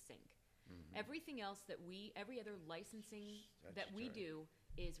publishers is sync. Everything else every other licensing that we do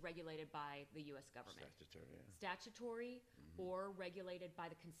is regulated by the U.S. government. Statutory, or regulated by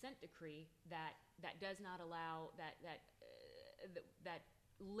the consent decree that does not allow that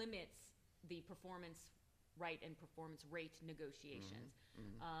limits the performance right and performance rate negotiations.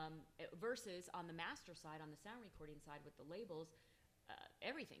 Versus on the master side, on the sound recording side with the labels,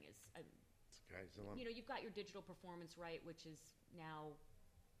 everything is. You've got your digital performance right, which is now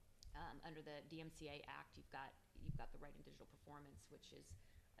under the DMCA Act. You've got the right in digital performance, which is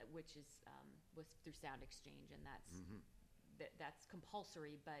was through Sound Exchange, and that's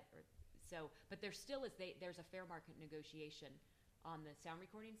compulsory. But there still is there's a fair market negotiation on the sound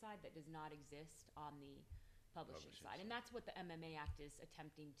recording side that does not exist on the publishing side. And that's what the MMA Act is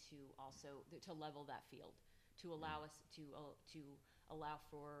attempting to also to level that field, to allow us to allow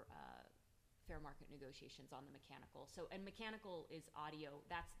for fair market negotiations on the mechanical. And mechanical is audio.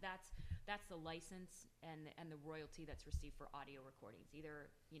 That's the license and the royalty that's received for audio recordings,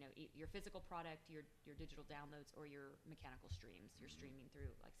 either your physical product, your digital downloads, or your mechanical streams. You're streaming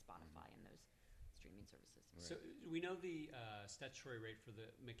through like Spotify and those streaming services. So we know the statutory rate for the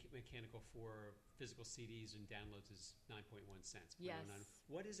mechanical for physical CDs and downloads is 9.1 cents. Yes.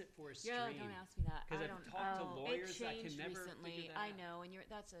 What is it for a stream? Yeah, don't ask me that. Because I've talked to lawyers that can never recently. figure that out. I know, and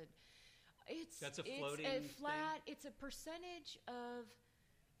that's a floating flat. thing? It's a percentage of.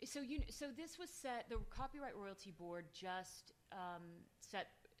 So this was set. The Copyright Royalty Board just set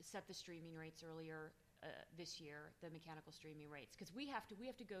the streaming rates earlier. This year, the mechanical streaming rates, because we have to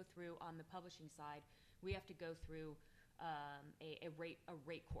go through on the publishing side. We have to go through a rate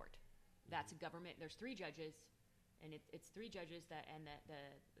court. That's a government. There's 3 judges, and it's 3 judges that and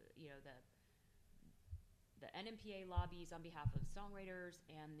the NMPA lobbies on behalf of songwriters,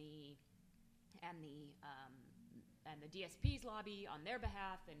 and the DSPs lobby on their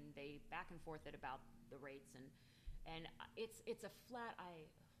behalf, and they back and forth about the rates, and it's a flat. I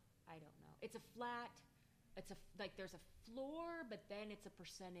don't know. It's a flat. There's a floor, but then it's a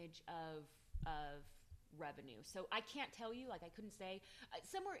percentage of revenue. So I can't tell you. I couldn't say.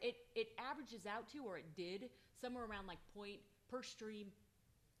 Somewhere it averages out to, or it did, somewhere around point per stream.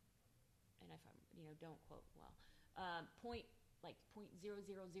 And if I'm don't quote point 0.0006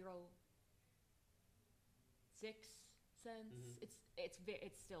 cents. It's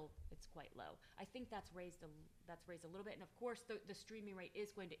quite low. I think that's raised a little bit, and of course the streaming rate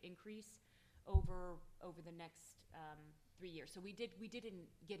is going to increase over the next 3 years. So we did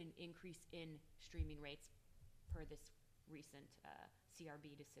get an increase in streaming rates per this recent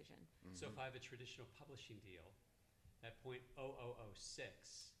CRB decision. So if I have a traditional publishing deal, at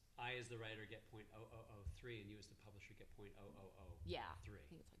 0.0006, I as the writer get .0003 and you as the publisher get .0003. Yeah, I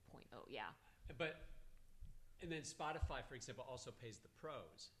think it's like point oh. Yeah. But and then Spotify, for example, also pays the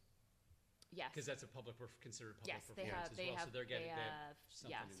pros. Yes. Because that's considered public Yes, they performance have. They as well. have. So they're getting they have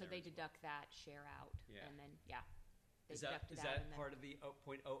something yeah. in So there they as well. deduct that share out, Yeah. and then they Is that deduct is it out, that and then- part of the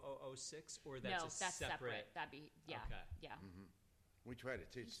 .0006 or No, that's a that's separate. That'd be Okay. yeah. We try to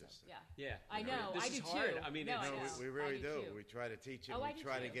teach this. Yeah. Yeah. I know. This I is do hard. too. I mean, No, it's, I know. We really I do do. too. We try to teach it. Oh, I we do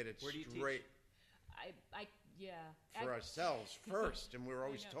try too. to get it Where do you teach? straight Yeah. for ourselves first, and we're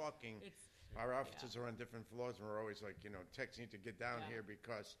always know. talking. It's Our offices are on different floors, and we're always like, texting to get down Yeah. here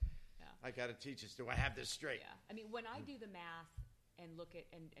because Yeah. I got to teach us. Do I have this straight? yeah. I mean, when I do the math and look at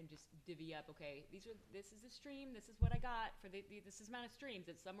and just divvy up, okay, this is the stream, this is what I got for this is amount of streams.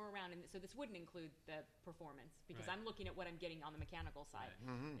 It's somewhere around, and so this wouldn't include the performance because Right. I'm looking at what I'm getting on the mechanical side.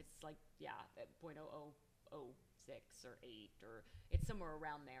 Right. It's like at .0006 or 8 or it's somewhere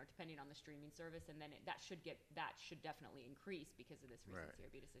around there depending on the streaming service, and then that should definitely increase because of this Right. recency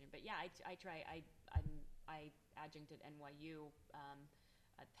review decision. But yeah, I try. I adjunct at NYU.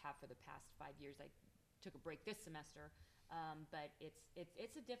 I have for the past 5 years. I took a break this semester, but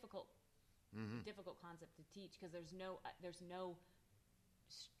it's a difficult concept to teach because there's no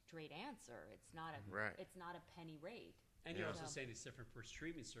straight answer. It's not a Right. it's not a penny rate. And you're Yeah. also So- saying it's different per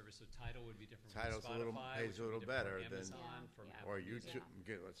streaming service. So Tidal would be different Tidal's a from little- Spotify, pays which a would little be different better from than- Amazon, Yeah. from Yeah. Apple Or Music. YouTube.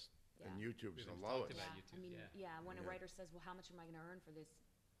 Yeah. And YouTube's We've the talked lowest. about Yeah, YouTube, I mean, yeah. when a Yeah. writer says, "Well, how much am I going to earn for this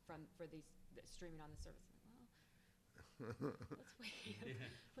for these streaming on the service?" I'm like, well, let's wait.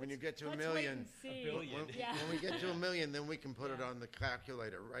 When you get to a Let's million, wait and see. billion. Yeah. when we get to a million, then we can put it Yeah. on the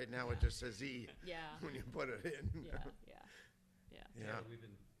calculator. Right now, it just says E Yeah. when you put it in. Yeah. Yeah. Taylor, we've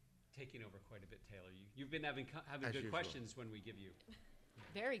been taking over quite a bit, Taylor. You've been having As good usual. questions when we give you.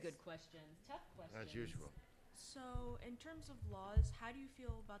 Very good questions. Tough questions. As usual. So, in terms of laws, how do you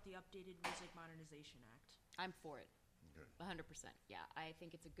feel about the updated Music Modernization Act? I'm for it. Good. 100%. Yeah, I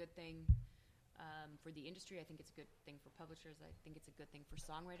think it's a good thing for the industry. I think it's a good thing for publishers. I think it's a good thing for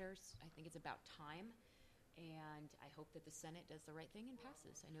songwriters. I think it's about time. And I hope that the Senate does the right thing and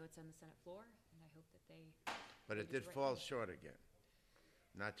passes. I know it's on the Senate floor, and I hope that they. But they it do did the right fall thing. short again.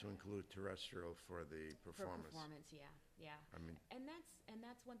 Not to include terrestrial for the For performance. performance, yeah. I mean, And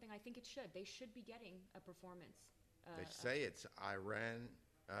that's one thing I think it should. They should be getting a performance. they say it's Iran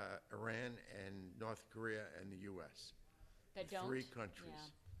and North Korea and the U.S. that the don't. three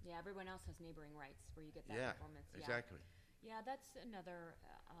countries. Yeah, everyone else has neighboring rights where you get that Yeah, performance. Yeah. exactly. Yeah, that's another,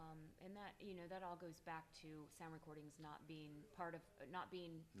 and that that all goes back to sound recordings not being part of, not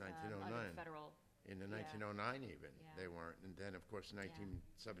being under 1909. federal. In the Yeah. 1909 even, Yeah. they weren't. And then, of course,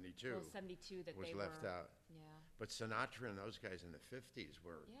 1972 Well, 72 that was they left were. out. Yeah, But Sinatra and those guys in the 50s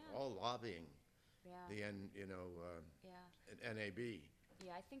were Yeah. all lobbying yeah, the yeah, NAB.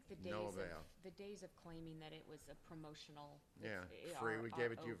 yeah. I think the No days avail. of the days of claiming that it was a promotional. Yeah, it's- free. are- We are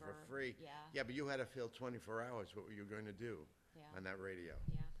gave it to you for over. free. Yeah, Yeah, but you had to fill 24 hours. What were you going to do yeah, on that radio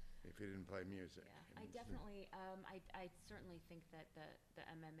yeah. if you didn't play music? Yeah, I definitely, I certainly think that the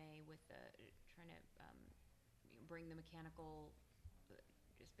MMA with the trying to bring the mechanical,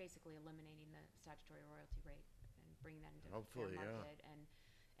 just basically eliminating the statutory royalty rate and bringing that into Hopefully, fair yeah. market,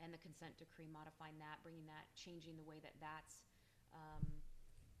 and the consent decree modifying that, bringing that, changing the way that's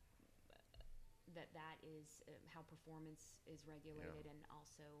that is how performance is regulated, and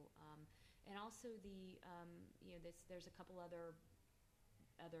also the there's a couple other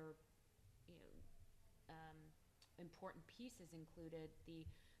important pieces included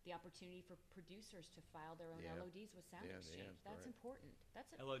the opportunity for producers to file their own Yeah. LODs with Sound Yeah, they Exchange. have, That's right. important.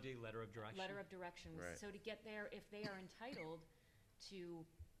 That's a LOD, letter of direction. letter of direction. Right. So to get there, if they are entitled to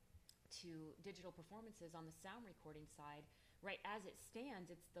digital performances on the sound recording side, right as it stands,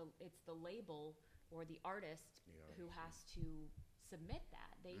 it's the label or the artist The who artist, has to submit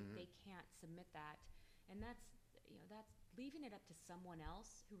that. They Mhm. they can't submit that, and that's leaving it up to someone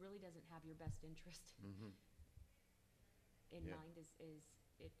else who really doesn't have your best interest Mm-hmm. in Yeah. mind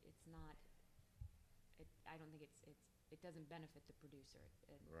it's not. I don't think it doesn't benefit the producer,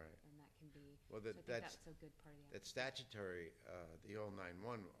 Right. and that can be. Well, so I think that's a good part of the That statutory, the old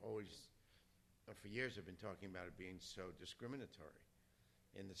 9-1, always, for years, have been talking about it being so discriminatory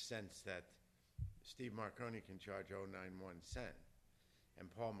in the sense that Steve Marconi can charge 091 cent,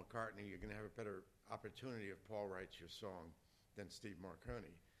 and Paul McCartney, you're going to have a better opportunity if Paul writes your song than Steve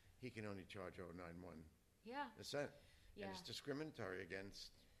Marconi. He can only charge 091 Yeah, cent. yeah, And it's discriminatory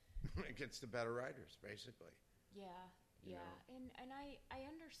against against the better writers, basically. yeah, You yeah. know. And I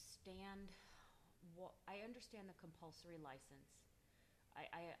understand I understand the compulsory license.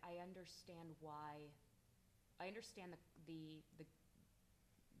 I understand why. I understand the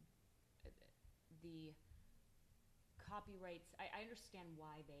the copyrights, I understand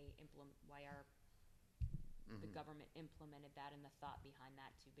why they why our the government implemented that and the thought behind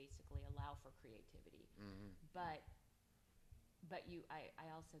that to basically allow for creativity. But I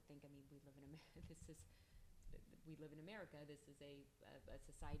also think, I mean, we live in America. This is a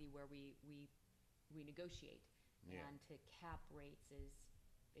society where we negotiate, and to cap rates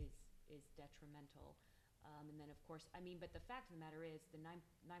is detrimental. And then, of course, I mean, but the fact of the matter is, the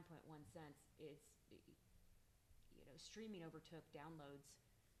 9.1 cents is, streaming overtook downloads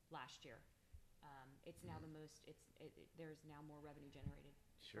last year. It's now the most. There's now more revenue generated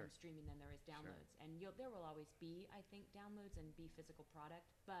from streaming than there is downloads, and there will always be, I think, downloads and be physical product.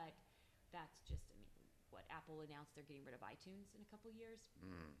 But that's just, I mean, what Apple announced, they're getting rid of iTunes in a couple of years.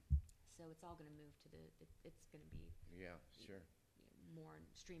 So it's all going to move to it's going to be more,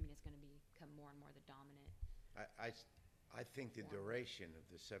 streaming is going to become more and more the dominant. I think the duration of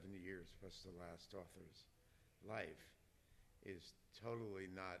the 70 years plus the last author's life is totally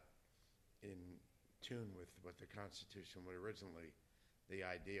not in tune with what the Constitution would originally, the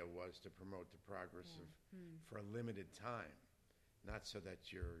idea was to promote the progress of, for a limited time, not so that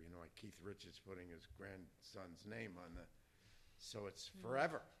you're, like Keith Richards putting his grandson's name on so it's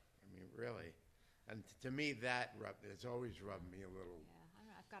forever. I mean, really. And to me, that it's always rubbed me a little. Yeah, I don't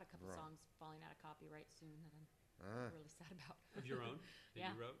know. I've got a couple songs falling out of copyright soon that I'm really sad about. Of your own that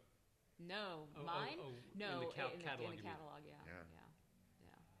you wrote? No, mine. No, in the catalog. In the catalog, yeah.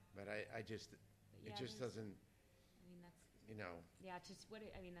 But I just, it just doesn't. I mean, that's. Yeah, just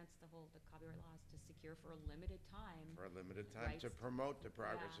that's the copyright law is to secure for a limited time. For a limited time to promote the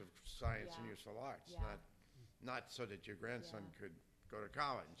progress of science and useful arts, not so that your grandson could go to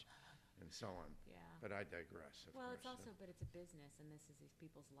college and so on. Yeah. But I digress. Well, it's also, but it's a business, and this is these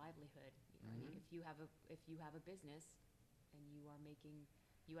people's livelihood. I mean, if you have a business, and you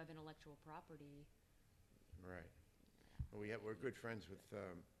have intellectual property. Right. Yeah. We're good friends with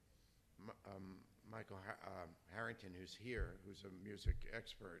Michael Harrington, who's here, who's a music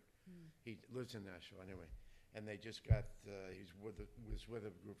expert. He lives in Nashville anyway, and they just got. Was with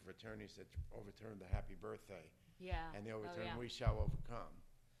a group of attorneys that overturned the Happy Birthday. Yeah. And they overturned We Shall Overcome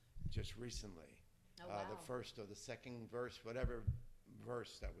just recently. Oh, wow. The first or the second verse, whatever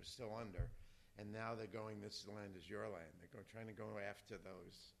verse that was still under, and now they're going. This land is your land. They're trying to go after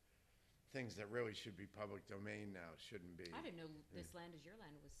those things that really should be public domain now. Shouldn't be. I didn't know This Land Is Your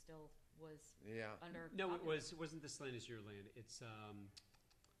Land was under. No, it wasn't This Land Is Your Land. It's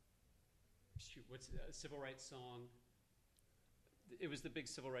what's a civil rights song? It was the big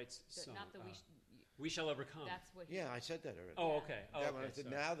civil rights song. Not the We Shall Overcome. That's what. I said that already. Oh, okay.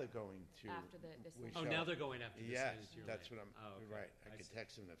 Now they're going to. After this. Now they're going after this. Yes, Land Is Your that's Land. what I'm. Right. I could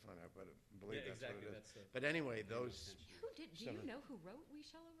text them to find out, but I believe that's exactly, what it is. But anyway, those. Who did? Do you know who wrote We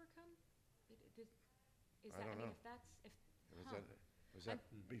Shall Overcome? Is that? I don't know. If that's if. Was that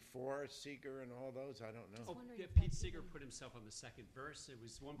before Seeger and all those? I don't know. Pete Seeger put himself on the second verse. It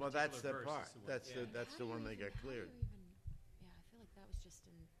was one particular that's the verse. part. That's the one they got cleared. I feel like that was just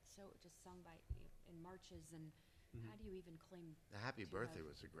sung by in marches, and how do you even claim? The Happy Birthday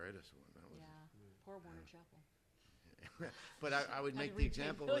was the greatest one. That was. Poor Warner Chappell. But I would make the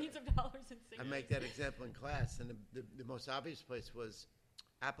example. Millions of dollars in singers. I make that example in class, and the most obvious place was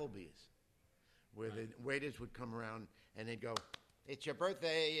Applebee's, where the waiters would come around and they'd go, "It's your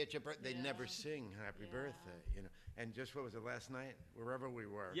birthday, it's your birthday." They'd never sing Happy Birthday, And just what was it last night? Wherever we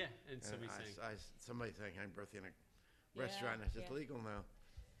were. Yeah, and somebody sang. Somebody sang Happy Birthday in a restaurant. I said, "It's legal now."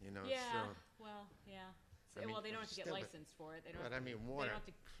 Yeah. Well, yeah. They don't have to get licensed for it. They don't. But They Warner. don't have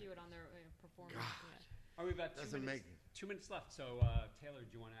to cue it on their performance. God. Are we about 2 Doesn't minutes? 2 minutes left. So, Taylor,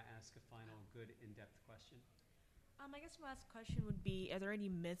 do you want to ask a final, good, in-depth question? I guess my last question would be: are there any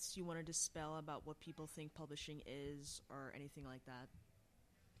myths you want to dispel about what people think publishing is, or anything like that?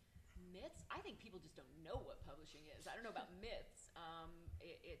 Myths? I think people just don't know what publishing is. I don't know about myths.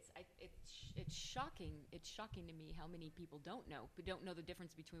 It's shocking. It's shocking to me how many people don't know the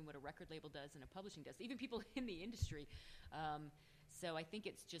difference between what a record label does and a publishing does. Even people in the industry. So I think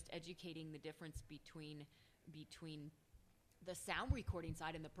it's just educating the difference between the sound recording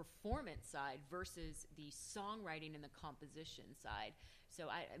side and the performance side versus the songwriting and the composition side. So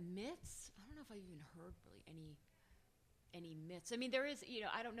myths, I don't know if I've even heard really any myths. I mean, there is,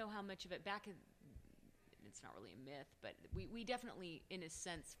 I don't know how much of it it's not really a myth, but we definitely, in a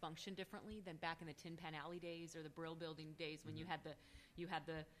sense, function differently than back in the Tin Pan Alley days or the Brill Building days when you had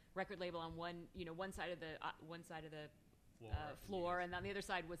the record label on one side of the floor, and on the other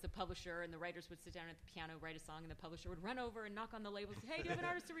side was the publisher, and the writers would sit down at the piano, write a song, and the publisher would run over and knock on the label and say, "Hey, do you have an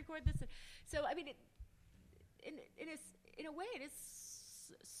artist to record this?" So, I mean, in a way, it is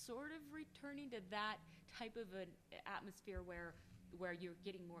sort of returning to that type of an atmosphere where you're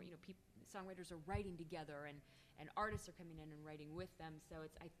getting more, songwriters are writing together and artists are coming in and writing with them. So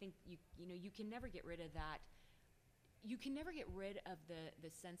I think you can never get rid of that. You can never get rid of the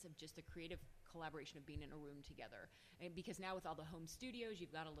sense of just the creative collaboration of being in a room together. And because now with all the home studios,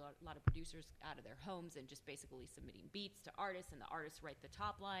 you've got a lot of producers out of their homes and just basically submitting beats to artists, and the artists write the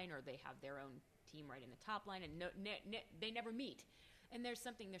top line, or they have their own team writing the top line, and they never meet. And there's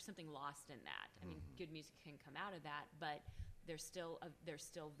something lost in that. I mean, good music can come out of that, but there's still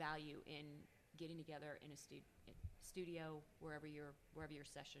value in getting together in a studio wherever your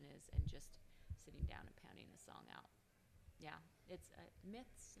session is, and just sitting down and pounding a song out. Yeah, it's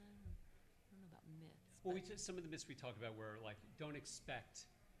myths. I don't know about myths. Well, some of the myths we talk about were like, don't expect.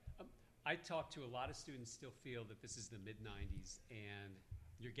 I talk to a lot of students still feel that this is the mid-'90s and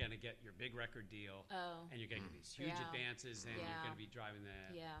you're going to get your big record deal, and you're getting these huge advances, and you're going to be driving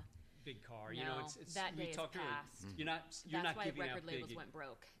the big car. No, it's that day we is talked past. You're That's not why giving record out labels big. went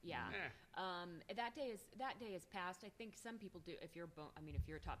broke. Yeah. That day is past. I think some people do. If you're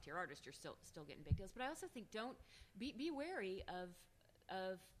a top tier artist, you're still getting big deals. But I also think don't be wary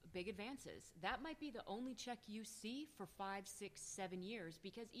of big advances. That might be the only check you see for 5, 6, 7 years,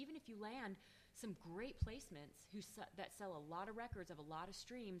 because even if you land some great placements that sell a lot of records, have a lot of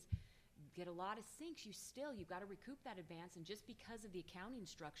streams, get a lot of syncs, you've got to recoup that advance. And just because of the accounting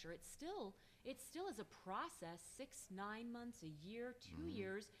structure, it still is a process, 6, 9 months, a year, 2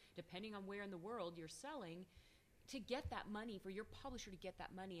 years, depending on where in the world you're selling, to get that money, for your publisher to get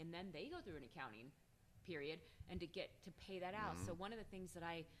that money, and then they go through an accounting period and to pay that out. So one of the things that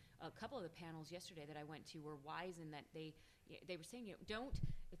a couple of the panels yesterday that I went to were wise in that they were saying, if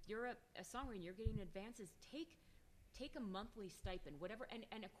you're a songwriter and you're getting advances, take a monthly stipend, whatever, and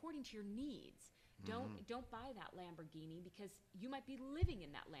according to your needs. Don't buy that Lamborghini because you might be living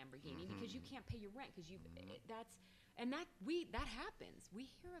in that Lamborghini because you can't pay your rent, because that happens. We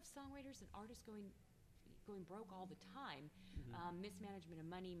hear of songwriters and artists going broke all the time. Mismanagement of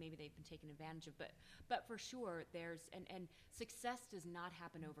money, maybe they've been taken advantage of, but for sure there's and success does not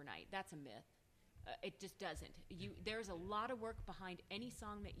happen overnight. That's a myth. It just doesn't. There's a lot of work behind any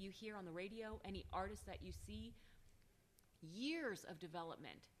song that you hear on the radio, any artist that you see. Years of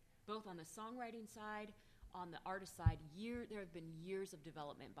development, both on the songwriting side, on the artist side. There have been years of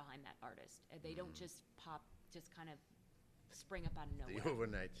development behind that artist. They don't just kind of spring up out of nowhere. The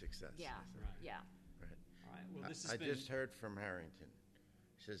overnight success. Yeah, Right. yeah. Right. All right. Well, this I has been. just heard from Harrington.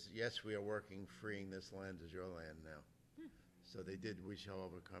 He says, yes, we are working, freeing this land is your land now. So they did We Shall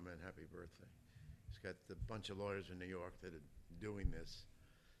Overcome and Happy Birthday. He's got a bunch of lawyers in New York that are doing this.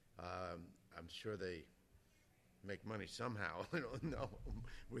 I'm sure they make money somehow, I don't know,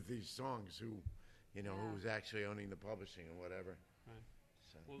 with these songs, who's actually owning the publishing and whatever. Right.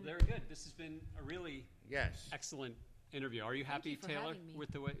 So. Well, very good. This has been a really excellent interview. Are you happy, you for Taylor, having me. with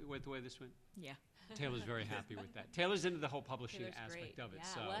the way this went? Yeah. Taylor's very happy with that. Taylor's into the whole publishing Taylor's aspect great. of it.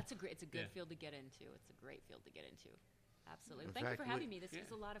 Yeah, So well, it's a good field to get into. It's a great field to get into. Absolutely. In Thank you fact, for having me. This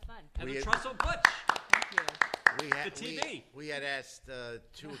was a lot of fun. Heather We- Trussell Butsch. Thank you. The TV. We had asked 2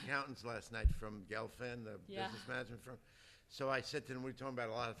 accountants last night from Gelfand, the business management firm. So I said to them, we were talking about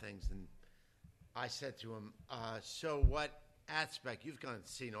a lot of things, and I said to him, so what aspect, you've gone and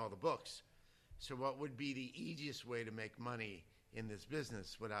seen all the books, so what would be the easiest way to make money in this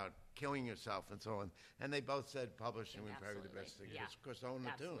business without killing yourself and so on? And they both said publishing would probably be the best thing. Yeah. Of course, own the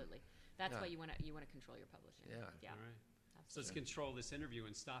tune. Absolutely. That's Yeah. why you want to control your publishing. Yeah. Yeah. All right. So let's Absolutely. control this interview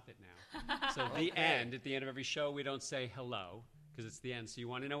and stop it now. So at the end of every show, we don't say hello because it's the end. So you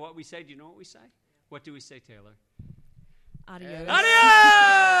want to know what we say? Do you know what we say? What do we say, Taylor? Adios.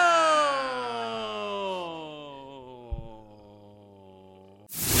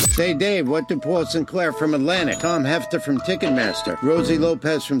 Say, Dave, what do Paul Sinclair from Atlantic, Tom Hefter from Ticketmaster, Rosie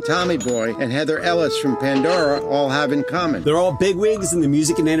Lopez from Tommy Boy, and Heather Ellis from Pandora all have in common? They're all bigwigs in the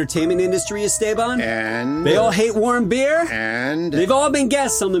music and entertainment industry, Esteban. And? They all hate warm beer. And? They've all been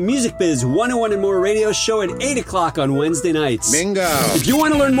guests on the Music Biz 101 and More radio show at 8 o'clock on Wednesday nights. Bingo! If you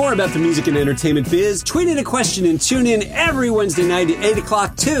want to learn more about the music and entertainment biz, tweet in a question and tune in every Wednesday night at 8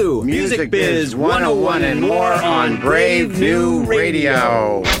 o'clock to Music Biz 101 and More on Brave New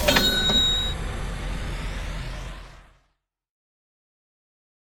Radio.